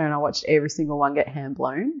sat there and I watched every single one get hand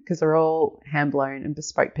blown because they're all hand blown and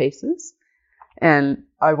bespoke pieces. And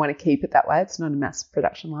I want to keep it that way. It's not a mass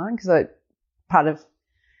production line because part of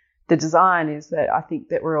the design is that I think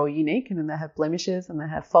that we're all unique, and then they have blemishes and they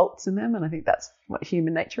have faults in them, and I think that's what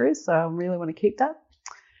human nature is, so I really want to keep that.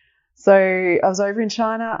 So I was over in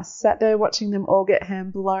China. I sat there watching them all get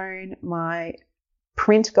hand blown. My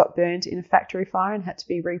print got burned in a factory fire and had to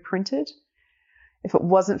be reprinted. If it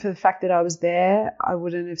wasn't for the fact that I was there, I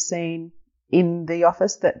wouldn't have seen in the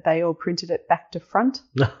office that they all printed it back to front.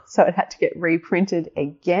 So it had to get reprinted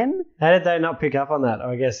again. How did they not pick up on that?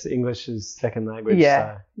 I guess English is second language.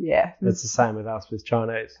 Yeah, so yeah. It's the same with us with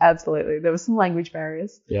Chinese. Absolutely. There were some language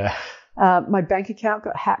barriers. Yeah. My bank account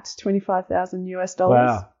got hacked $25,000 US.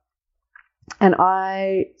 Wow. And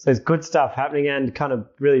So there's good stuff happening and kind of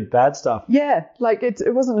really bad stuff. Yeah,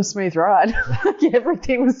 it wasn't a smooth ride.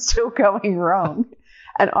 Everything was still going wrong.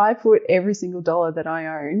 And I put every single dollar that I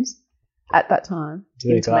owned at that time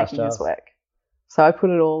into making this work. So I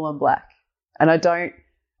put it all on black. And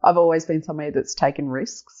I've always been somebody that's taken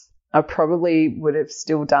risks. I probably would have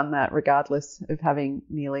still done that regardless of having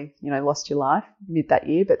nearly, lost your life mid that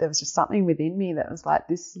year. But there was just something within me that was like,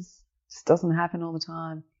 this doesn't happen all the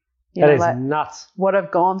time. That is nuts. What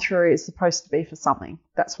I've gone through is supposed to be for something.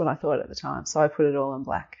 That's what I thought at the time. So I put it all in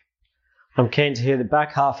black. I'm keen to hear the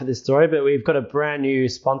back half of this story, but we've got a brand new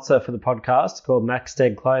sponsor for the podcast called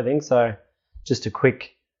Maxted Clothing. So just a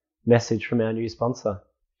quick message from our new sponsor.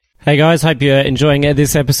 Hey guys, hope you're enjoying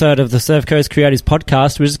this episode of the Surf Coast Creators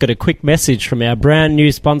Podcast. We just got a quick message from our brand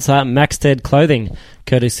new sponsor, Maxted Clothing,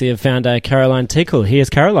 courtesy of founder Caroline Tickle.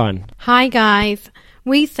 Here's Caroline. Hi guys,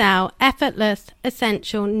 we sell effortless,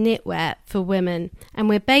 essential knitwear for women, and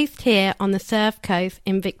we're based here on the Surf Coast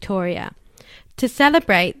in Victoria. To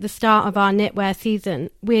celebrate the start of our knitwear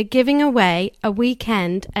season, we're giving away a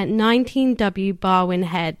weekend at 19W Barwon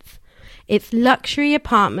Heads. It's luxury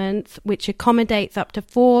apartments which accommodates up to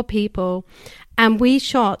 4 people, and we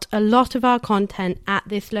shot a lot of our content at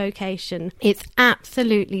this location. It's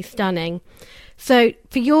absolutely stunning. So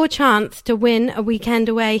for your chance to win a weekend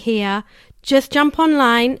away here, just jump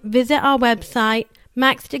online, visit our website,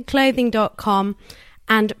 maxtedclothing.com,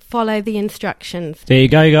 and follow the instructions. There you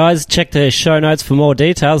go, guys. Check the show notes for more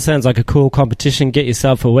details. Sounds like a cool competition. Get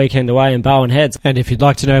yourself a weekend away in Barwon Heads. And if you'd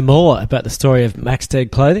like to know more about the story of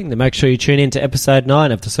Maxted Clothing, then make sure you tune in to episode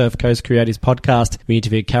 9 of the Surf Coast Creators Podcast. We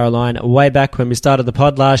interviewed Caroline way back when we started the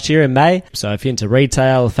pod last year in May. So if you're into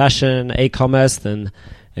retail, fashion, e-commerce, then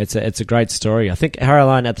it's a great story. I think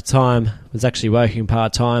Caroline at the time was actually working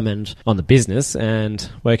part-time and on the business and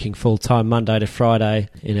working full-time Monday to Friday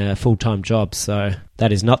in a full-time job. So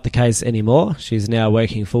that is not the case anymore. She's now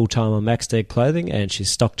working full-time on Maxted Clothing, and she's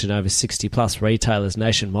stocked in over 60-plus retailers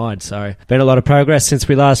nationwide. So been a lot of progress since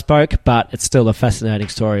we last spoke, but it's still a fascinating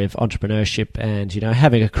story of entrepreneurship and,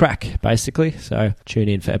 having a crack, basically. So tune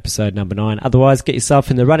in for episode number 9. Otherwise, get yourself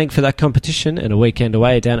in the running for that competition and a weekend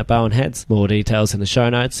away down at Barwon Heads. More details in the show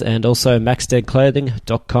notes and also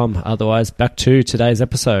maxtedclothing.com. Otherwise, back to today's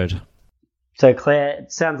episode. So Claire,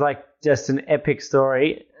 it sounds like just an epic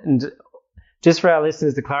story. And just for our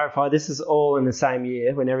listeners to clarify, this is all in the same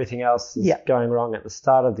year when everything else is going wrong at the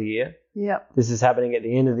start of the year. Yep. This is happening at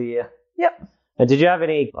the end of the year. Yep. And did you have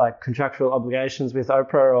any contractual obligations with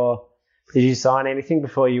Oprah, or did you sign anything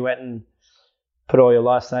before you went and put all your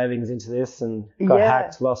life savings into this and got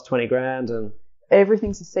hacked, lost 20 grand? And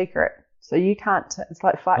everything's a secret. So you can't, it's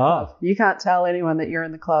like Fight Club. You can't tell anyone that you're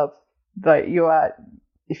in the club, but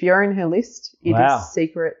if you're in her list, it is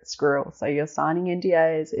secret squirrel. So you're signing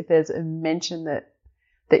NDAs. If there's a mention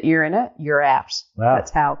that you're in it, you're out. Wow.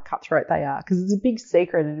 That's how cutthroat they are, because it's a big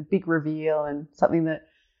secret and a big reveal and something that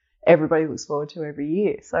everybody looks forward to every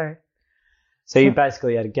year. So you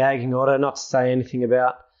basically had a gagging order not to say anything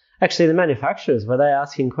about, actually the manufacturers, were they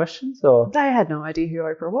asking questions or? They had no idea who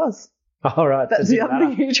Oprah was. Oh, right. That's the other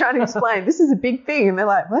thing you're trying to explain. This is a big thing. And they're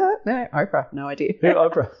like, what? No, Oprah, no idea. Who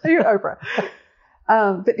Oprah? Who Oprah?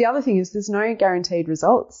 But the other thing is there's no guaranteed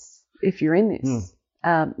results if you're in this.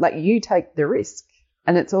 You take the risk,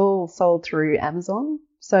 and it's all sold through Amazon.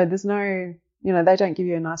 So there's no, they don't give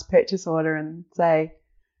you a nice purchase order and say,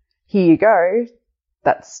 here you go.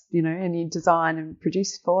 That's, and you design and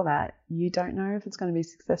produce for that. You don't know if it's going to be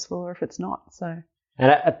successful or if it's not. So.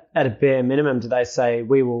 And at a bare minimum, do they say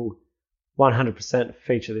we will 100%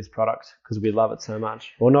 feature this product because we love it so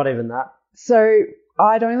much, or not even that? So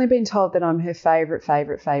I'd only been told that I'm her favourite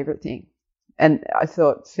thing. And I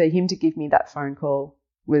thought for him to give me that phone call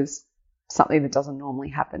was something that doesn't normally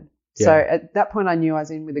happen. Yeah. So at that point I knew I was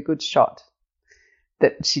in with a good shot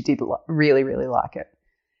that she did really, really like it.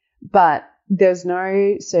 But there's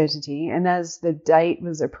no certainty. And as the date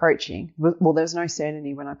was approaching, well, there's no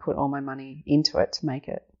certainty when I put all my money into it to make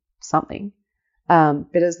it something.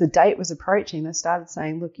 But as the date was approaching, they started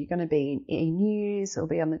saying, look, you're going to be in E! News, it'll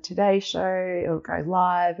be on the Today Show, it'll go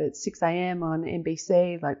live at 6 a.m. on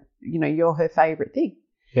NBC, you're her favourite thing.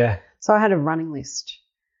 Yeah. So I had a running list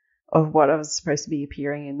of what I was supposed to be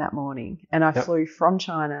appearing in that morning, and I flew from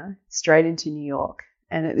China straight into New York.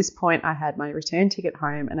 And at this point, I had my return ticket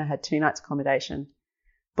home and I had 2 nights accommodation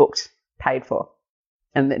booked, paid for,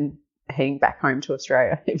 and then heading back home to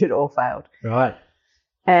Australia if it all failed. Right.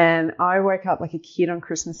 And I woke up like a kid on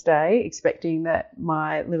Christmas Day expecting that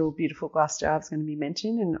my little beautiful glass jar was going to be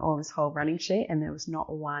mentioned in all this whole running sheet, and there was not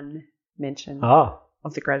one mention of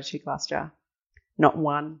the gratitude glass jar. Not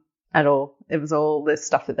one at all. It was all the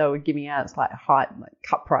stuff that they were giving out. It's like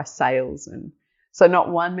cut price sales, and so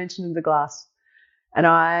not one mention of the glass. And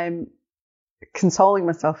I'm consoling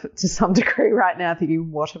myself to some degree right now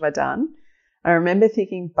thinking, what have I done? I remember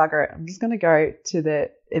thinking, bugger it, I'm just going to go to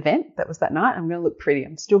the event that was that night. I'm going to look pretty.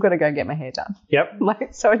 I'm still going to go get my hair done. Yep.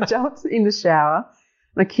 So I jumped in the shower.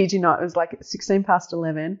 And I kid you not, it was like 16 past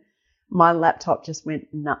 11. My laptop just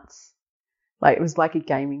went nuts. It was like a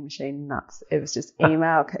gaming machine nuts. It was just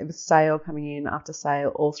email. It was sale coming in after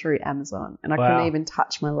sale all through Amazon. And I couldn't even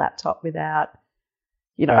touch my laptop without,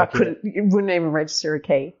 it wouldn't even register a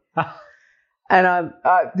key. And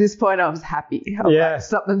at this point, I was happy. Like,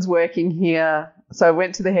 something's working here. So I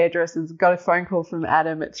went to the hairdressers, got a phone call from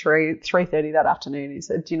Adam at 3:30 that afternoon. He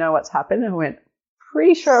said, "Do you know what's happened?" And I went,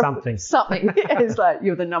 "Pretty sure something." He's like,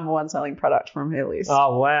 "You're the number one selling product from her list."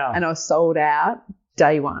 Oh, wow. And I was sold out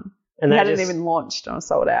day one. And they they hadn't just- even launched and I was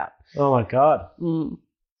sold out. Oh, my God. Mm.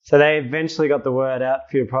 So they eventually got the word out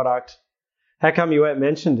for your product. How come you weren't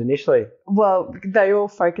mentioned initially? Well, they all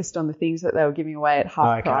focused on the things that they were giving away at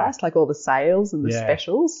half price, like all the sales and the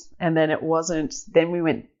specials. And then it wasn't, then we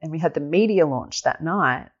went and we had the media launch that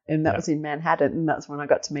night, and that was in Manhattan, and that's when I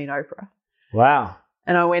got to meet Oprah. Wow.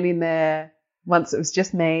 And I went in there once, it was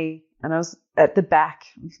just me, and I was at the back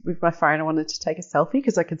with my phone. I wanted to take a selfie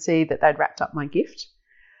because I could see that they'd wrapped up my gift.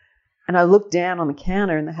 And I looked down on the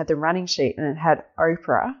counter and they had the running sheet, and it had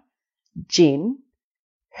Oprah, gin,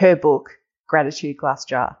 her book, Gratitude glass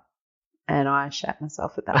jar. And I shat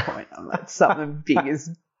myself at that point. I'm like, something big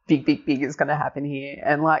is going to happen here.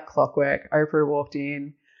 And like clockwork, Oprah walked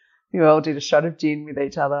in. We all did a shot of gin with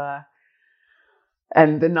each other.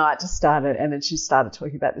 And the night just started, and then she started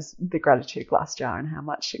talking about the gratitude glass jar and how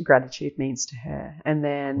much gratitude means to her. And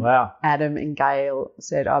then Adam and Gail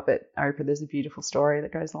said, "Oh, but Oprah, there's a beautiful story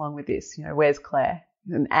that goes along with this. You know, where's Claire?"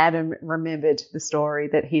 And Adam remembered the story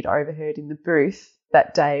that he'd overheard in the booth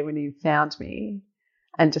that day when he found me,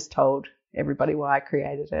 and just told everybody why I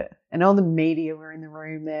created it. And all the media were in the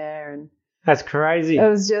room there, and that's crazy. It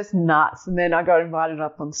was just nuts. And then I got invited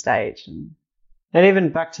up on stage. And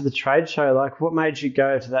even back to the trade show, like what made you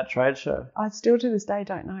go to that trade show? I still to this day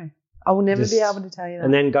don't know. I will never be able to tell you that.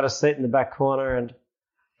 And then got a seat in the back corner, and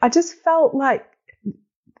I just felt like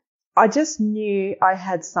I just knew I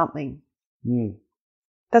had something. Mm.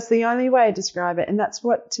 That's the only way I describe it. And that's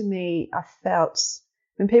what, to me, I felt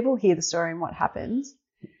when people hear the story and what happens.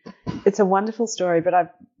 It's a wonderful story,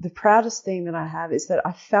 but the proudest thing that I have is that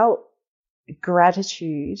I felt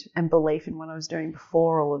gratitude and belief in what I was doing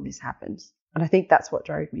before all of this happened. And I think that's what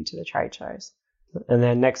drove me to the trade shows. And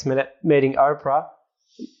then next minute, meeting Oprah.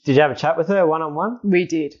 Did you have a chat with her one-on-one? We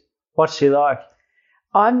did. What's she like?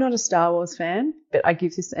 I'm not a Star Wars fan, but I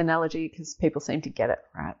give this analogy because people seem to get it,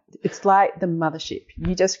 right? It's like the mothership.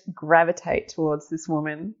 You just gravitate towards this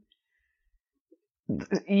woman.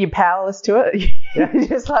 You're powerless to it. Yeah. You're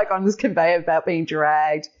just like on this conveyor belt being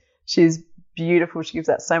dragged. She's beautiful. She gives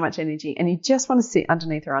out so much energy. And you just want to sit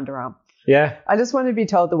underneath her underarm. Yeah. I just want to be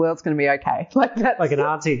told the world's going to be okay. Like that. Like an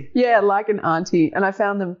auntie. Yeah, like an auntie. And I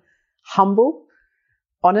found them humble,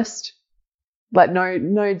 honest, like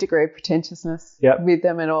no degree of pretentiousness with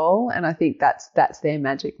them at all. And I think that's their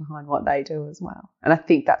magic behind what they do as well. And I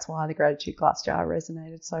think that's why the gratitude glass jar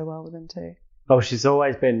resonated so well with them too. Oh, she's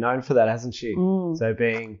always been known for that, hasn't she? Mm. So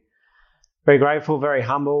being very grateful, very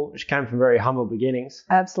humble. She came from very humble beginnings.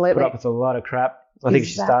 Absolutely. Put up with a lot of crap. I think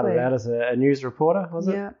she started out as a news reporter, was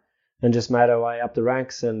it? Yeah. And just made her way up the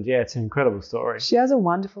ranks. And, yeah, it's an incredible story. She has a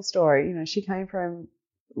wonderful story. You know, she came from,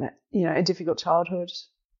 a difficult childhood,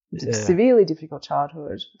 severely difficult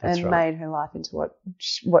childhood, and made her life into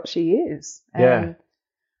what she is. And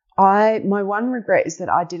my one regret is that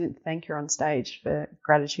I didn't thank her on stage for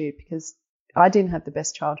gratitude, because I didn't have the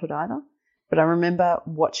best childhood either. But I remember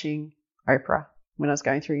watching Oprah when I was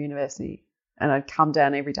going through university, and I'd come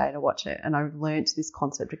down every day to watch it, and I learned this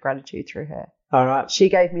concept of gratitude through her. All right. She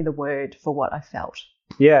gave me the word for what I felt.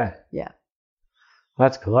 Yeah. Yeah.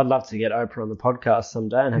 That's cool. I'd love to get Oprah on the podcast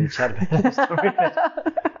someday and have a chat about that story.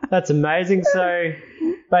 That's amazing. So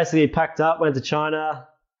basically you packed up, went to China.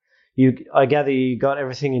 I gather you got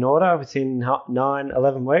everything in order within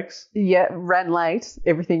 9-11 weeks? Yeah, ran late.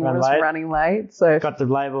 Everything was running late. So got the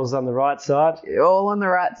labels on the right side? All on the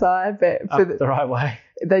right side. But the right way.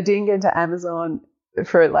 They didn't get into Amazon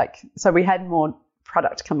so we had more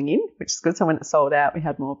product coming in, which is good. So when it sold out, we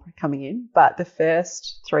had more coming in. But the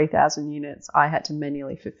first 3,000 units I had to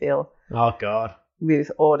manually fulfill. Oh, God. With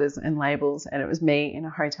orders and labels. And it was me in a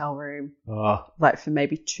hotel room, for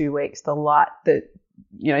maybe 2 weeks. The light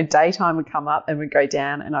daytime would come up and would go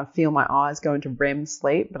down, and I'd feel my eyes go into REM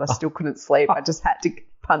sleep, but I still couldn't sleep. I just had to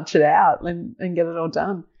punch it out and get it all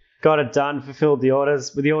done. Got it done, fulfilled the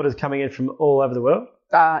orders. Were the orders coming in from all over the world?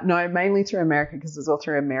 No, mainly through America, because it was all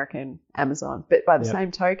through American Amazon. But by the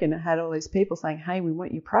same token, it had all these people saying, hey, we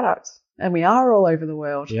want your product. And we are all over the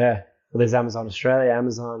world. Yeah. Well, there's Amazon Australia,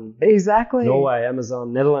 Amazon Norway,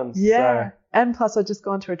 Amazon Netherlands. Yeah. So. And plus, I'd just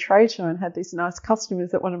gone to a trade show and had these nice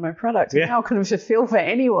customers that wanted my product. And now I couldn't fulfill for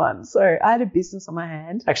anyone. So I had a business on my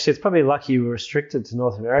hand. Actually, it's probably lucky you were restricted to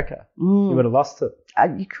North America. You would have lost it.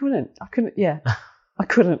 You couldn't. I couldn't. Yeah. I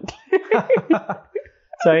couldn't.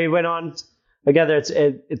 So you went on. I gather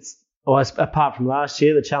it's Well, apart from last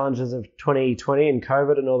year, the challenges of 2020 and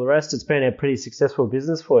COVID and all the rest, it's been a pretty successful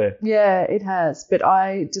business for you. Yeah, it has. But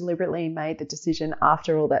I deliberately made the decision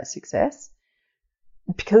after all that success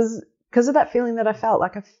because of that feeling that I felt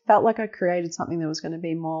like I created something that was going to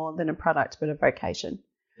be more than a product but a vocation.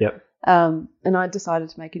 Yep. And I decided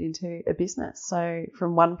to make it into a business. So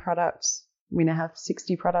from one product, we now have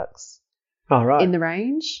 60 products in the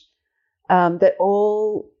range that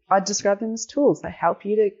all, I describe them as tools. They help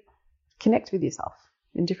you to connect with yourself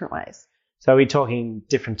in different ways. So are we talking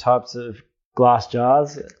different types of glass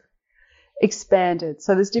jars? Expanded.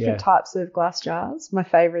 So there's different types of glass jars. My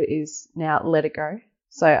favorite is now Let It Go.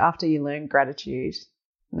 So after you learn gratitude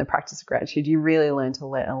and the practice of gratitude, you really learn to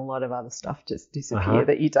let a lot of other stuff just disappear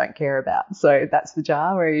that you don't care about. So that's the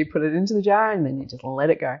jar where you put it into the jar and then you just let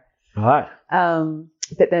it go. Right.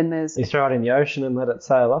 But then there's... You throw it in the ocean and let it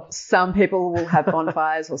sail off? Some people will have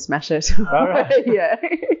bonfires or smash it. All right. Yeah.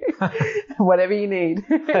 Whatever you need.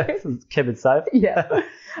 Keep it safe. Yeah.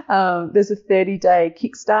 There's a 30-day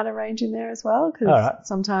Kickstarter range in there as well because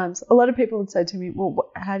sometimes a lot of people would say to me, well,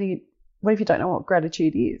 what if you don't know what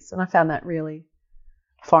gratitude is? And I found that really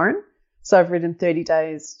foreign. So I've written 30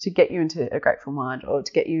 days to get you into a grateful mind or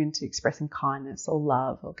to get you into expressing kindness or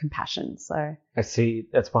love or compassion. So I see.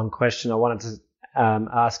 That's one question I wanted to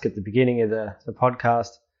ask at the beginning of the podcast.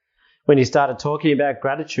 When you started talking about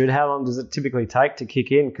gratitude, how long does it typically take to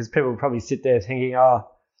kick in? Because people will probably sit there thinking,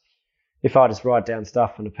 if I just write down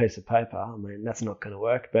stuff on a piece of paper, I mean, that's not going to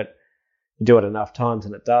work. But you do it enough times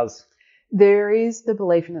and it does. There is the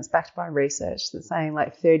belief, and it's backed by research, that's saying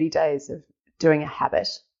like 30 days of doing a habit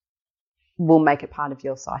will make it part of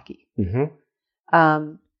your psyche.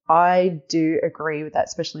 Mm-hmm. I do agree with that,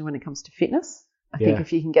 especially when it comes to fitness. I think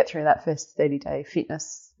if you can get through that first 30-day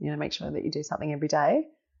fitness, make sure that you do something every day.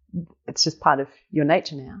 It's just part of your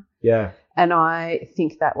nature now. Yeah. And I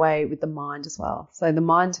think that way with the mind as well. So the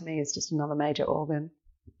mind to me is just another major organ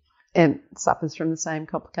and suffers from the same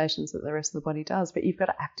complications that the rest of the body does, but you've got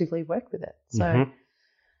to actively work with it. So,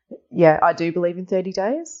 yeah, I do believe in 30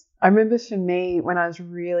 days. I remember for me when I was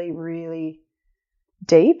really, really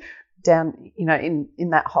deep down, in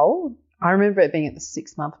that hole, I remember it being at the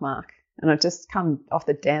 6-month mark and I'd just come off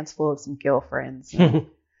the dance floor with some girlfriends.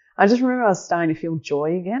 I just remember I was starting to feel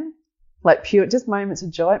joy again, like pure, just moments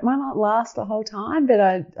of joy. It might not last the whole time, but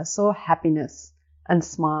I saw happiness and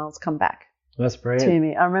smiles come back. That's brilliant. To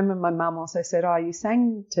me. I remember my mum also said, you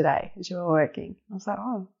sang today as you were working. I was like,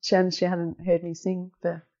 she hadn't heard me sing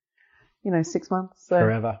for, 6 months. So,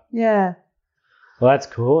 forever. Yeah. Well, that's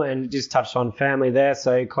cool. And you just touched on family there.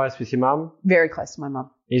 So you're close with your mum? Very close to my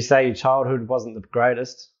mum. You say your childhood wasn't the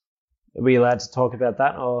greatest. Were you allowed to talk about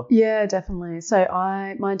that? Or? Yeah, definitely. So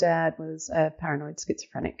my dad was a paranoid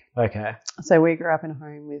schizophrenic. Okay. So we grew up in a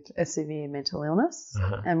home with a severe mental illness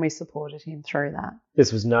and we supported him through that.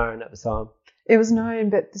 This was known at the time? It was known,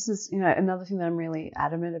 but this is, another thing that I'm really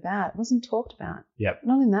adamant about. It wasn't talked about. Yep.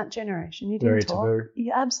 Not in that generation. You didn't Very talk. taboo.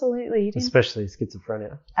 Yeah, absolutely. You didn't. Especially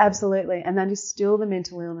schizophrenia. Absolutely. And that is still the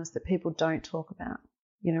mental illness that people don't talk about.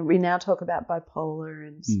 We now talk about bipolar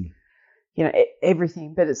and,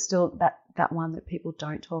 everything, but it's still that one that people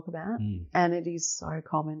don't talk about. And it is so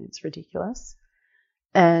common. It's ridiculous.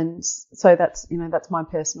 And so that's my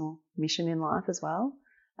personal mission in life as well.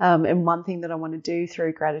 And one thing that I want to do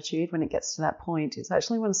through gratitude when it gets to that point is I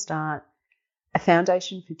actually want to start a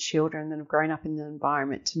foundation for children that have grown up in the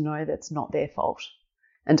environment to know that it's not their fault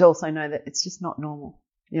and to also know that it's just not normal.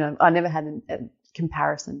 I never had a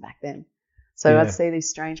comparison back then. So I'd see these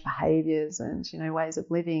strange behaviours and, ways of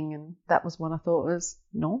living, and that was what I thought was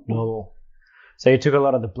normal. So you took a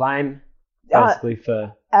lot of the blame basically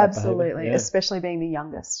for absolutely, yeah. Especially being the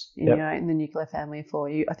youngest, in the nuclear family of 4.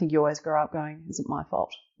 I think you always grow up going, is it my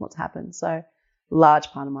fault? What's happened? So a large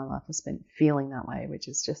part of my life was spent feeling that way, which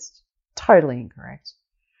is just totally incorrect.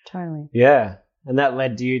 Totally. Yeah. And that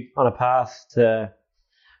led you on a path to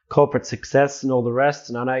corporate success and all the rest.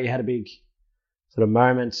 And I know you had a big sort of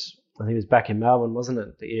moment, I think it was back in Melbourne, wasn't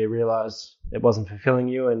it, that you realised it wasn't fulfilling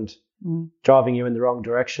you and driving you in the wrong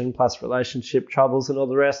direction, plus relationship troubles and all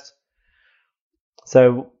the rest.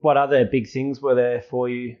 So what other big things were there for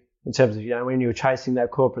you in terms of, when you were chasing that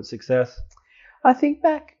corporate success? I think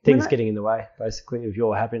back... Things getting in the way, basically, of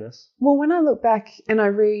your happiness. Well, when I look back and I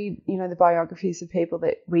read, the biographies of people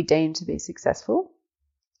that we deem to be successful,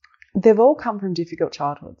 they've all come from difficult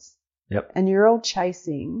childhoods. Yep. And you're all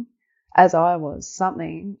chasing, as I was,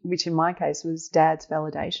 something which in my case was dad's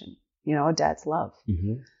validation, or dad's love.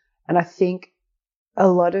 Mm-hmm. And I think a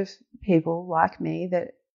lot of people like me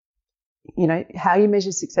that, how you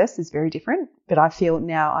measure success is very different, but I feel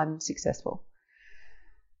now I'm successful.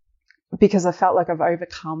 because I felt like I've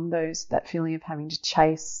overcome that feeling of having to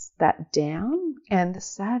chase that down. And the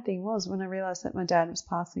sad thing was when I realized that my dad was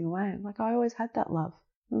passing away, like I always had that love.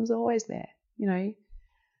 It was always there, you know.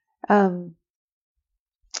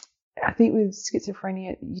 I think with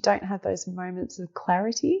schizophrenia, you don't have those moments of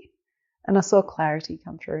clarity. And I saw clarity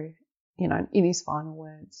come through, you know, in his final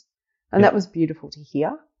words. And that was beautiful to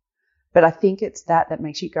hear. But I think it's that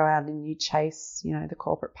makes you go out and you chase, you know, the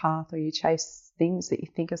corporate path, or you chase things that you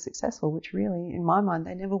think are successful, which really, in my mind,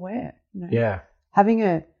 they never were. You know? Yeah. Having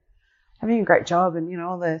a great job and, you know,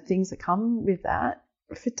 all the things that come with that,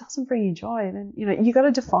 if it doesn't bring you joy, then, you know, you got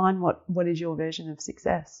to define what is your version of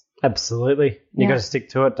success. Absolutely. You got to stick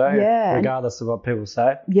to it, don't you? Yeah. Regardless of what people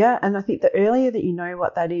say. Yeah. And I think the earlier that you know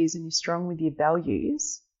what that is and you're strong with your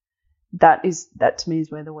values, that to me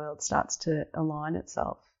is where the world starts to align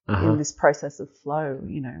itself. In this process of flow,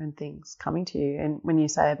 you know, and things coming to you. And when you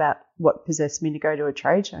say about what possessed me to go to a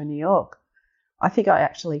trade show in New York, I think I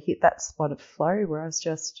actually hit that spot of flow where I was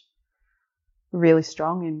just really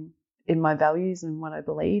strong in my values and what I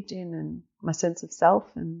believed in and my sense of self,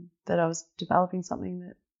 and that I was developing something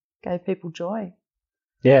that gave people joy.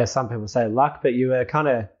 Yeah, some people say luck, but you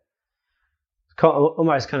were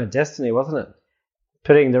almost kind of destiny, wasn't it?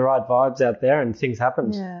 Putting the right vibes out there and things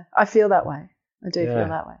happened. Yeah, I feel that way. I do feel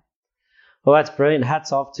that way. Well, that's brilliant.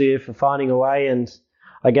 Hats off to you for finding a way. And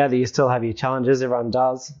I gather you still have your challenges. Everyone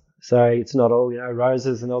does. So it's not all, you know,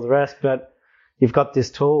 roses and all the rest. But you've got this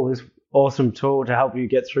tool, this awesome tool to help you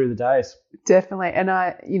get through the days. Definitely.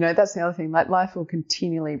 And you know, that's the other thing. Like, life will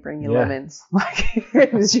continually bring you lemons. Like,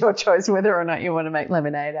 it is your choice whether or not you want to make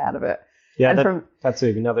lemonade out of it. Yeah, that's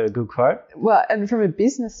another good quote. Well, and from a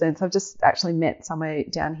business sense, I've just actually met somebody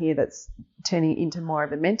down here that's turning into more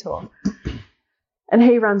of a mentor. And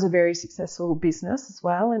he runs a very successful business as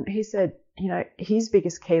well. And he said, you know, his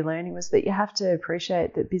biggest key learning was that you have to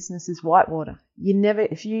appreciate that business is whitewater.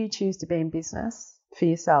 If you choose to be in business for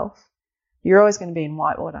yourself, you're always going to be in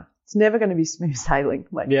whitewater. It's never going to be smooth sailing.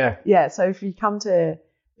 Yeah. So if you come to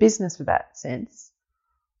business with that sense,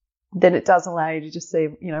 then it does allow you to just see,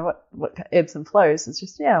 you know, what ebbs and flows. It's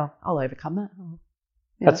just, I'll overcome that.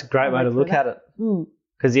 That's a great way to look at it.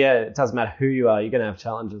 Because, it doesn't matter who you are, you're going to have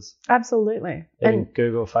challenges. Absolutely. And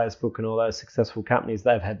Google, Facebook and all those successful companies,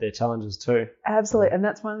 they've had their challenges too. Absolutely. And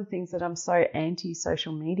that's one of the things that I'm so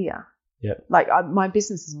anti-social media. Yep. Like, my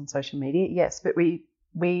business is on social media, yes, but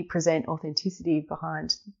we present authenticity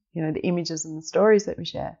behind, you know, the images and the stories that we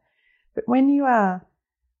share. But when you are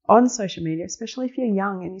on social media, especially if you're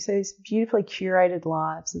young and you see these beautifully curated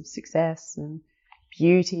lives of success and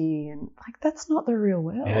beauty, and like, that's not the real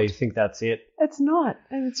world. Yeah, you think that's it. It's not.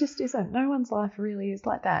 And it just isn't. No one's life really is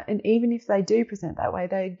like that. And even if they do present that way,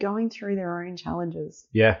 they're going through their own challenges.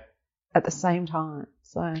 Yeah. At the same time.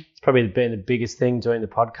 So it's probably been the biggest thing doing the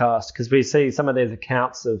podcast, because we see some of these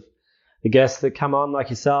accounts of the guests that come on, like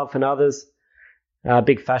yourself and others,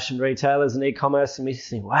 big fashion retailers and e-commerce, and we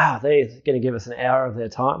think, wow, they're going to give us an hour of their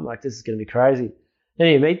time. Like, this is going to be crazy. Then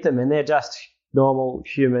you meet them and they're just normal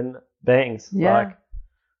human beings. Yeah. Like,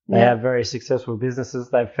 they have very successful businesses.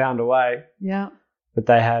 They've found a way. Yeah. But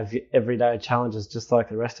they have everyday challenges just like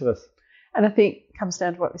the rest of us. And I think it comes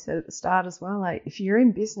down to what we said at the start as well. Like, if you're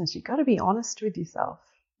in business, you've got to be honest with yourself.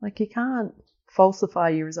 Like, you can't falsify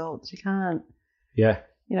your results. You can't. Yeah.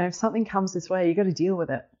 You know, if something comes this way, you got to deal with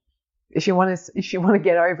it. If you want to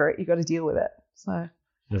get over it, you got to deal with it. So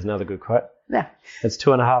there's another good quote. Yeah. It's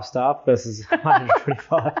 2.5 staff versus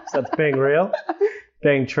 125. So that's being real,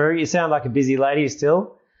 being true. You sound like a busy lady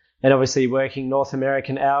still, and obviously working North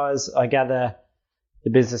American hours. I gather the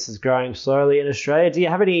business is growing slowly in Australia. Do you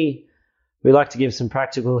have any? We like to give some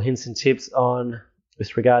practical hints and tips on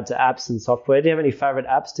with regard to apps and software. Do you have any favorite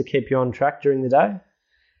apps to keep you on track during the day?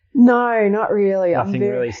 No, not really. Nothing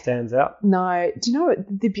really stands out. No. Do you know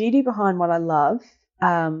what the beauty behind what I love?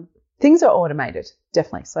 Things are automated,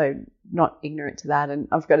 definitely. So not ignorant to that. And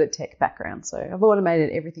I've got a tech background, so I've automated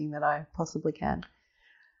everything that I possibly can.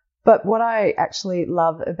 But what I actually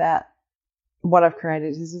love about what I've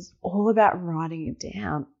created is it's all about writing it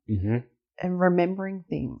down and remembering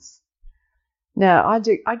things. Now,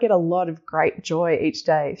 I get a lot of great joy each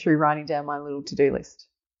day through writing down my little to-do list.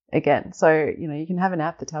 Again, so, you know, you can have an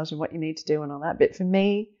app that tells you what you need to do and all that. But for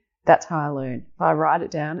me, that's how I learn. If I write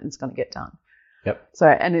it down, it's going to get done. Yep. So,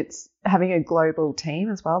 and it's having a global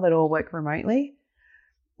team as well that all work remotely.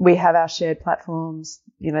 We have our shared platforms,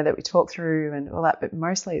 you know, that we talk through and all that. But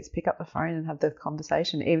mostly it's pick up the phone and have the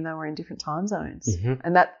conversation, even though we're in different time zones.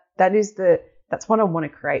 And that's what I want to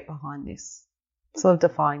create behind this, sort of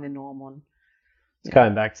defying the norm on. It's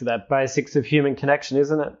going back to that basics of human connection,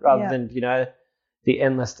 isn't it? Rather than, you know, the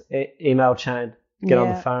endless email chain. get on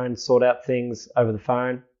the phone, sort out things over the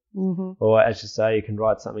phone. Or as you say, you can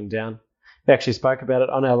write something down. We actually spoke about it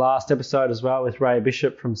on our last episode as well with Ray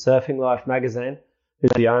Bishop from Surfing Life magazine,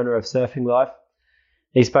 who's the owner of Surfing Life.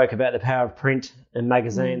 He spoke about the power of print and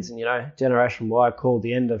magazines and, Generation Y called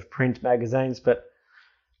the end of print magazines, but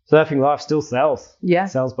Surfing Life still sells. Yeah.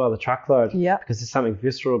 Sells by the truckload. Yeah. Because there's something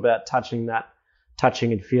visceral about touching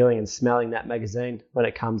and feeling and smelling that magazine when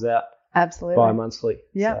it comes out. Absolutely. Bi-monthly.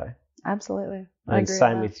 Yeah. So, absolutely. I agree.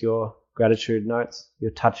 Same with your gratitude notes.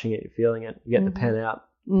 You're touching it, you're feeling it. You get the pen out,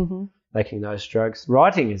 making those strokes.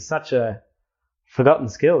 Writing is such a forgotten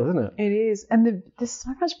skill, isn't it? It is. And there's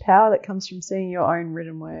so much power that comes from seeing your own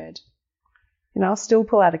written word. I'll still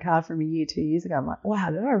pull out a card from a year, 2 years ago. I'm like, wow,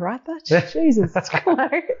 did I write that? Jesus. That's cool.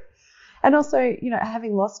 And also,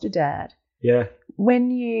 having lost a dad. Yeah.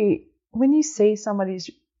 When you see somebody's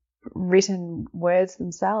written words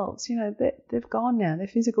themselves, they've gone now. Their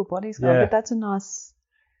physical body's gone. But that's a nice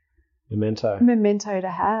memento to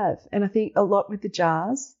have. And I think a lot with the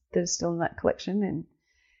jars that are still in that collection,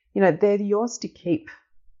 and they're yours to keep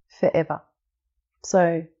forever.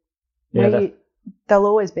 So they'll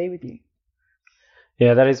always be with you.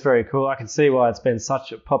 Yeah, that is very cool. I can see why it's been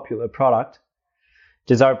such a popular product.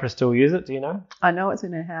 Does Oprah still use it? Do you know? I know it's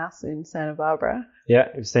in her house in Santa Barbara. Yeah,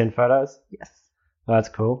 you've seen photos? Yes. Oh, that's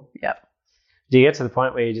cool. Yep. Do you get to the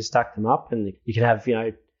point where you just stack them up and you can have,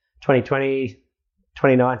 2020,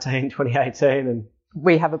 2019, 2018 and...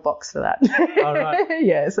 We have a box for that. Oh, right.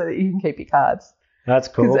 Yeah, so that you can keep your cards. That's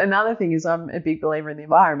cool. Because another thing is I'm a big believer in the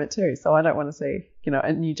environment too, so I don't want to see,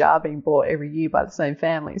 a new jar being bought every year by the same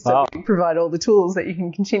family. So we provide all the tools that you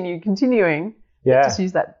can continuing. Yeah. Just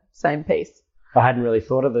use that same piece. I hadn't really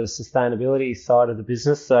thought of the sustainability side of the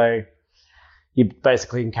business, so you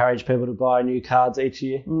basically encourage people to buy new cards each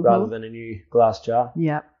year rather than a new glass jar.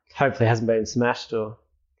 Yeah. Hopefully it hasn't been smashed or...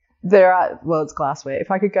 It's glassware.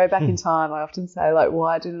 If I could go back in time, I often say,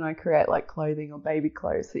 why didn't I create clothing or baby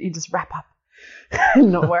clothes that you just wrap up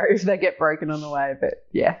and not worry if they get broken on the way? But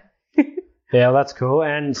yeah. Yeah, well, that's cool.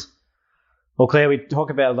 And, well, Claire, we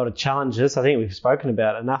talk about a lot of challenges. I think we've spoken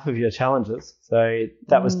about enough of your challenges. So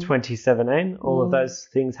that was 2017. All of those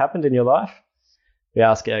things happened in your life. We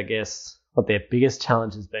ask our guests what their biggest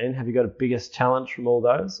challenge has been. Have you got a biggest challenge from all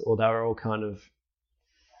those, or they were all kind of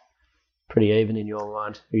pretty even in your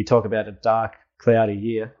mind? You talk about a dark, cloudy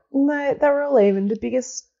year. No, they were all even. The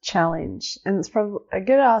biggest challenge, and it's probably, I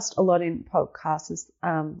get asked a lot in podcasts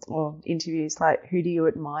or interviews, who do you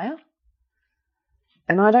admire?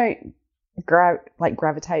 And I don't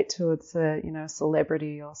gravitate towards a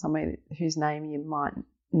celebrity or somebody whose name you might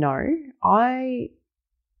know. I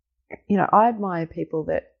admire people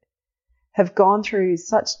that have gone through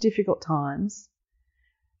such difficult times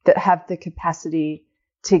that have the capacity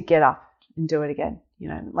to get up and do it again,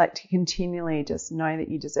 to continually just know that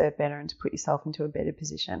you deserve better and to put yourself into a better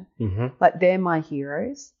position. They're my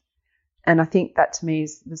heroes. And I think that to me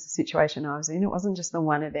was the situation I was in. It wasn't just the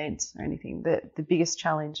one event or anything. The biggest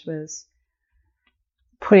challenge was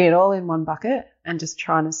putting it all in one bucket and just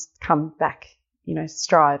trying to come back,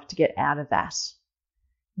 strive to get out of that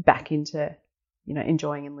back into,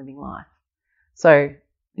 enjoying and living life. So,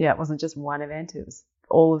 yeah, it wasn't just one event. It was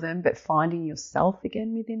all of them, but finding yourself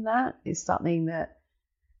again within that is something that,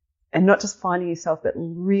 and not just finding yourself, but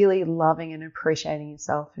really loving and appreciating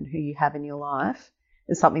yourself and who you have in your life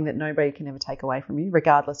is something that nobody can ever take away from you,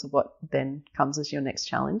 regardless of what then comes as your next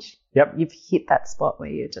challenge. Yep. You've hit that spot where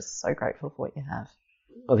you're just so grateful for what you have.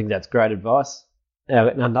 I think that's great advice. Now,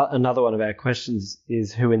 another one of our questions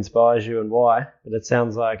is who inspires you and why, but it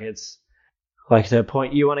sounds like it's like the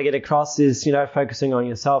point you want to get across is, focusing on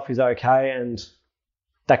yourself is okay, and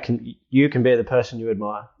you can be the person you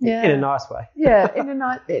admire in a nice way. Yeah, in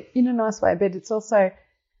a nice way. But it's also,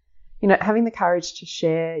 having the courage to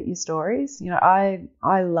share your stories. I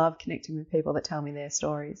love connecting with people that tell me their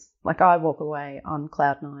stories. I walk away on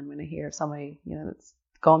cloud nine when I hear of somebody, that's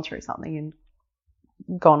gone through something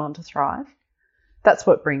and gone on to thrive. That's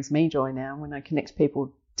what brings me joy now when I connect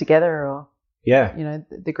people together, or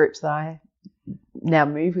the groups that I now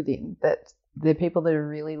move within, that they're people that have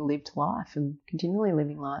really lived life and continually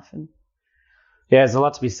living life. And there's a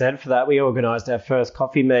lot to be said for that. We organised our first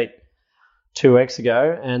coffee meet 2 weeks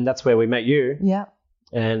ago, and that's where we met you. Yeah.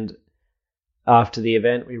 And after the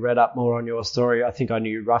event, we read up more on your story. I think I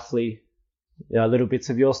knew roughly little bits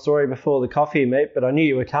of your story before the coffee meet, but I knew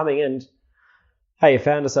you were coming, and how you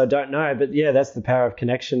found us, I don't know. But that's the power of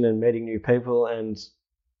connection and meeting new people and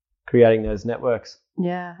creating those networks.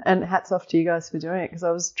 Yeah, and hats off to you guys for doing it, because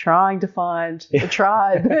I was trying to find a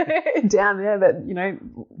tribe down there that,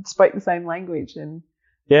 spoke the same language, and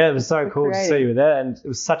Yeah, it was so cool to creative. see you there, and it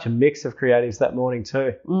was such a mix of creatives that morning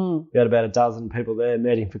too. Mm. We had about a dozen people there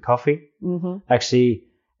meeting for coffee. Mm-hmm. Actually,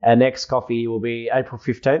 our next coffee will be April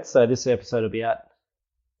 15th, so this episode will be out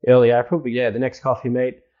early April. But yeah, the next coffee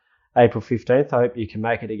meet, April 15th. I hope you can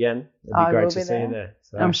make it again. It'd be great to see you there.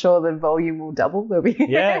 So. I'm sure the volume will double. There'll be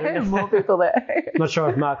more people there. I'm not sure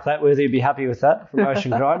if Mark Flatworthy would be happy with that from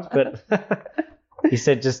Ocean Grind, but he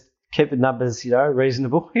said just keep the numbers,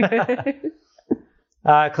 reasonable.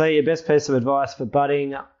 Claire, your best piece of advice for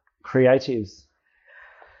budding creatives?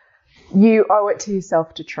 You owe it to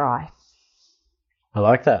yourself to try. I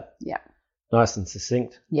like that. Yeah. Nice and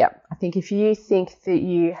succinct. Yeah. I think if you think that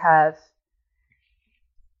you have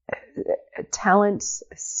a talent,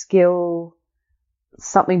 a skill,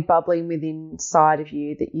 something bubbling within inside of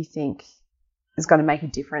you that you think is going to make a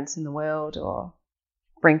difference in the world or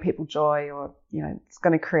bring people joy or, it's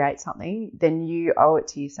going to create something, then you owe it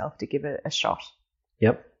to yourself to give it a shot.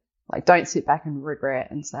 Yep. Like, don't sit back and regret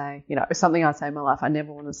and say, it's something I say in my life. I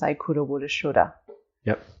never want to say coulda, woulda, shoulda.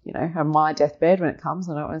 Yep. On my deathbed when it comes,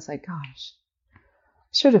 I don't want to say, gosh,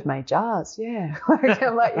 should have made jars. Yeah.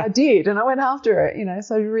 I did, and I went after it,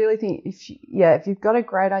 so I really think if you've got a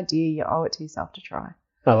great idea, you owe it to yourself to try.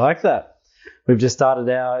 I like that. We've just started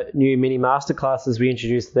our new mini masterclasses. We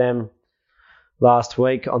introduced them last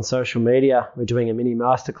week on social media. We're doing a mini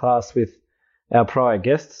masterclass with our prior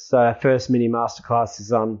guests. So our first mini masterclass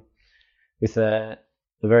is on with a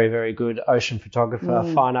very, very good ocean photographer,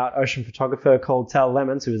 fine art ocean photographer called Tal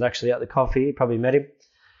Lemons, who was actually at the coffee. You probably met him.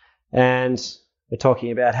 And we're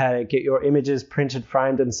talking about how to get your images printed,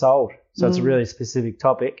 framed and sold. So it's a really specific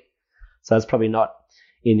topic. So it's probably not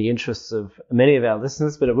in the interests of many of our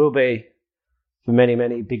listeners, but it will be for many,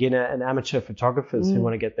 many beginner and amateur photographers who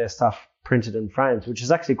want to get their stuff printed and framed, which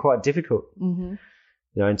is actually quite difficult, in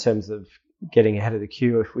terms of getting ahead of the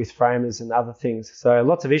queue with framers and other things. So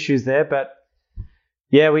lots of issues there, but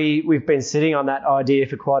yeah, we've been sitting on that idea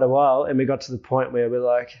for quite a while, and we got to the point where we're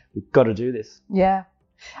like, we've got to do this. Yeah.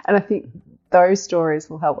 And I think those stories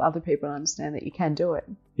will help other people understand that you can do it.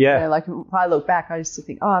 Yeah. Like if I look back, I used to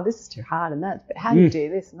think, oh, this is too hard and that, but how do you do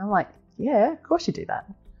this? And I'm like, yeah, of course you do that.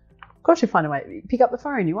 Of course you find a way. You pick up the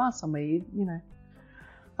phone, you ask somebody,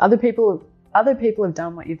 Other people have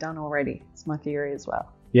done what you've done already. It's my theory as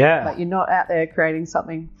well. Yeah. Like you're not out there creating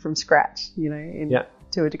something from scratch,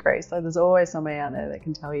 to a degree. So there's always somebody out there that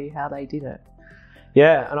can tell you how they did it.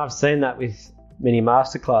 Yeah, and I've seen that with many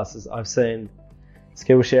masterclasses. I've seen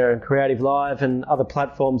Skillshare and Creative Live and other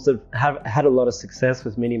platforms that have had a lot of success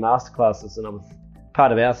with mini masterclasses, and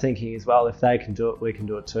part of our thinking as well, if they can do it, we can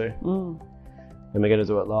do it too. And we're going to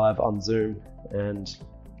do it live on Zoom and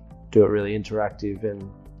do it really interactive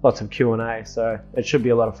and lots of Q&A, so it should be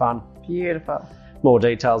a lot of fun. Beautiful. More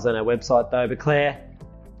details on our website though. But Claire,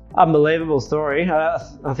 unbelievable story. I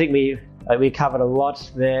think we covered a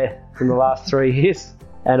lot there in the last 3 years,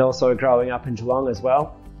 and also growing up in Geelong as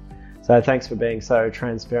well. So thanks for being so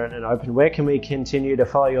transparent and open. Where can we continue to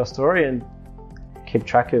follow your story and keep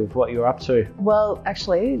track of what you're up to? Well,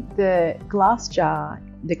 actually, the glass jar,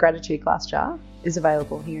 the Gratitude Glass Jar, is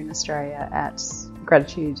available here in Australia at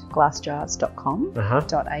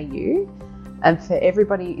gratitudeglassjars.com.au. And for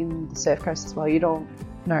everybody in the Surf Coast as well, you'd all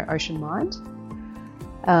know Ocean Mind.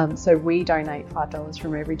 So we donate $5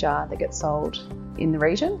 from every jar that gets sold in the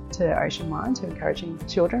region to Ocean Mind, to encouraging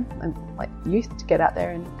children and youth to get out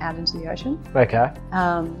there and out into the ocean. Okay.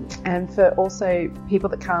 And for also people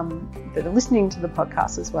that are listening to the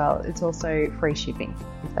podcast as well, it's also free shipping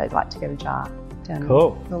if they'd like to get a jar down in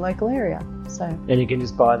the local area. So. And you can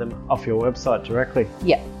just buy them off your website directly.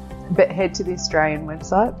 Yeah. But head to the Australian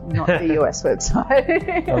website, not the US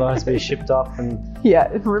website. Otherwise be shipped off and... Yeah,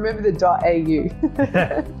 remember the .au.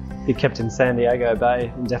 You're kept in San Diego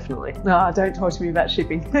Bay indefinitely. No, don't talk to me about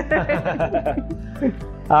shipping. Claire,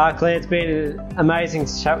 it's been amazing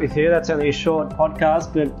to chat with you. That's only a short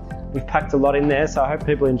podcast, but we've packed a lot in there, so I hope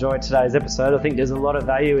people enjoyed today's episode. I think there's a lot of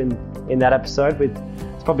value in that episode.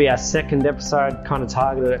 It's probably our second episode kind of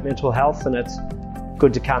targeted at mental health, and it's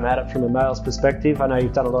good to come at it from a male's perspective. I know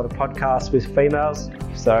you've done a lot of podcasts with females,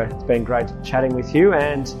 so it's been great chatting with you,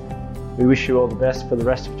 and we wish you all the best for the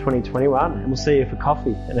rest of 2021, and we'll see you for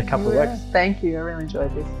coffee in a couple of weeks. Thank you. I really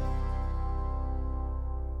enjoyed this.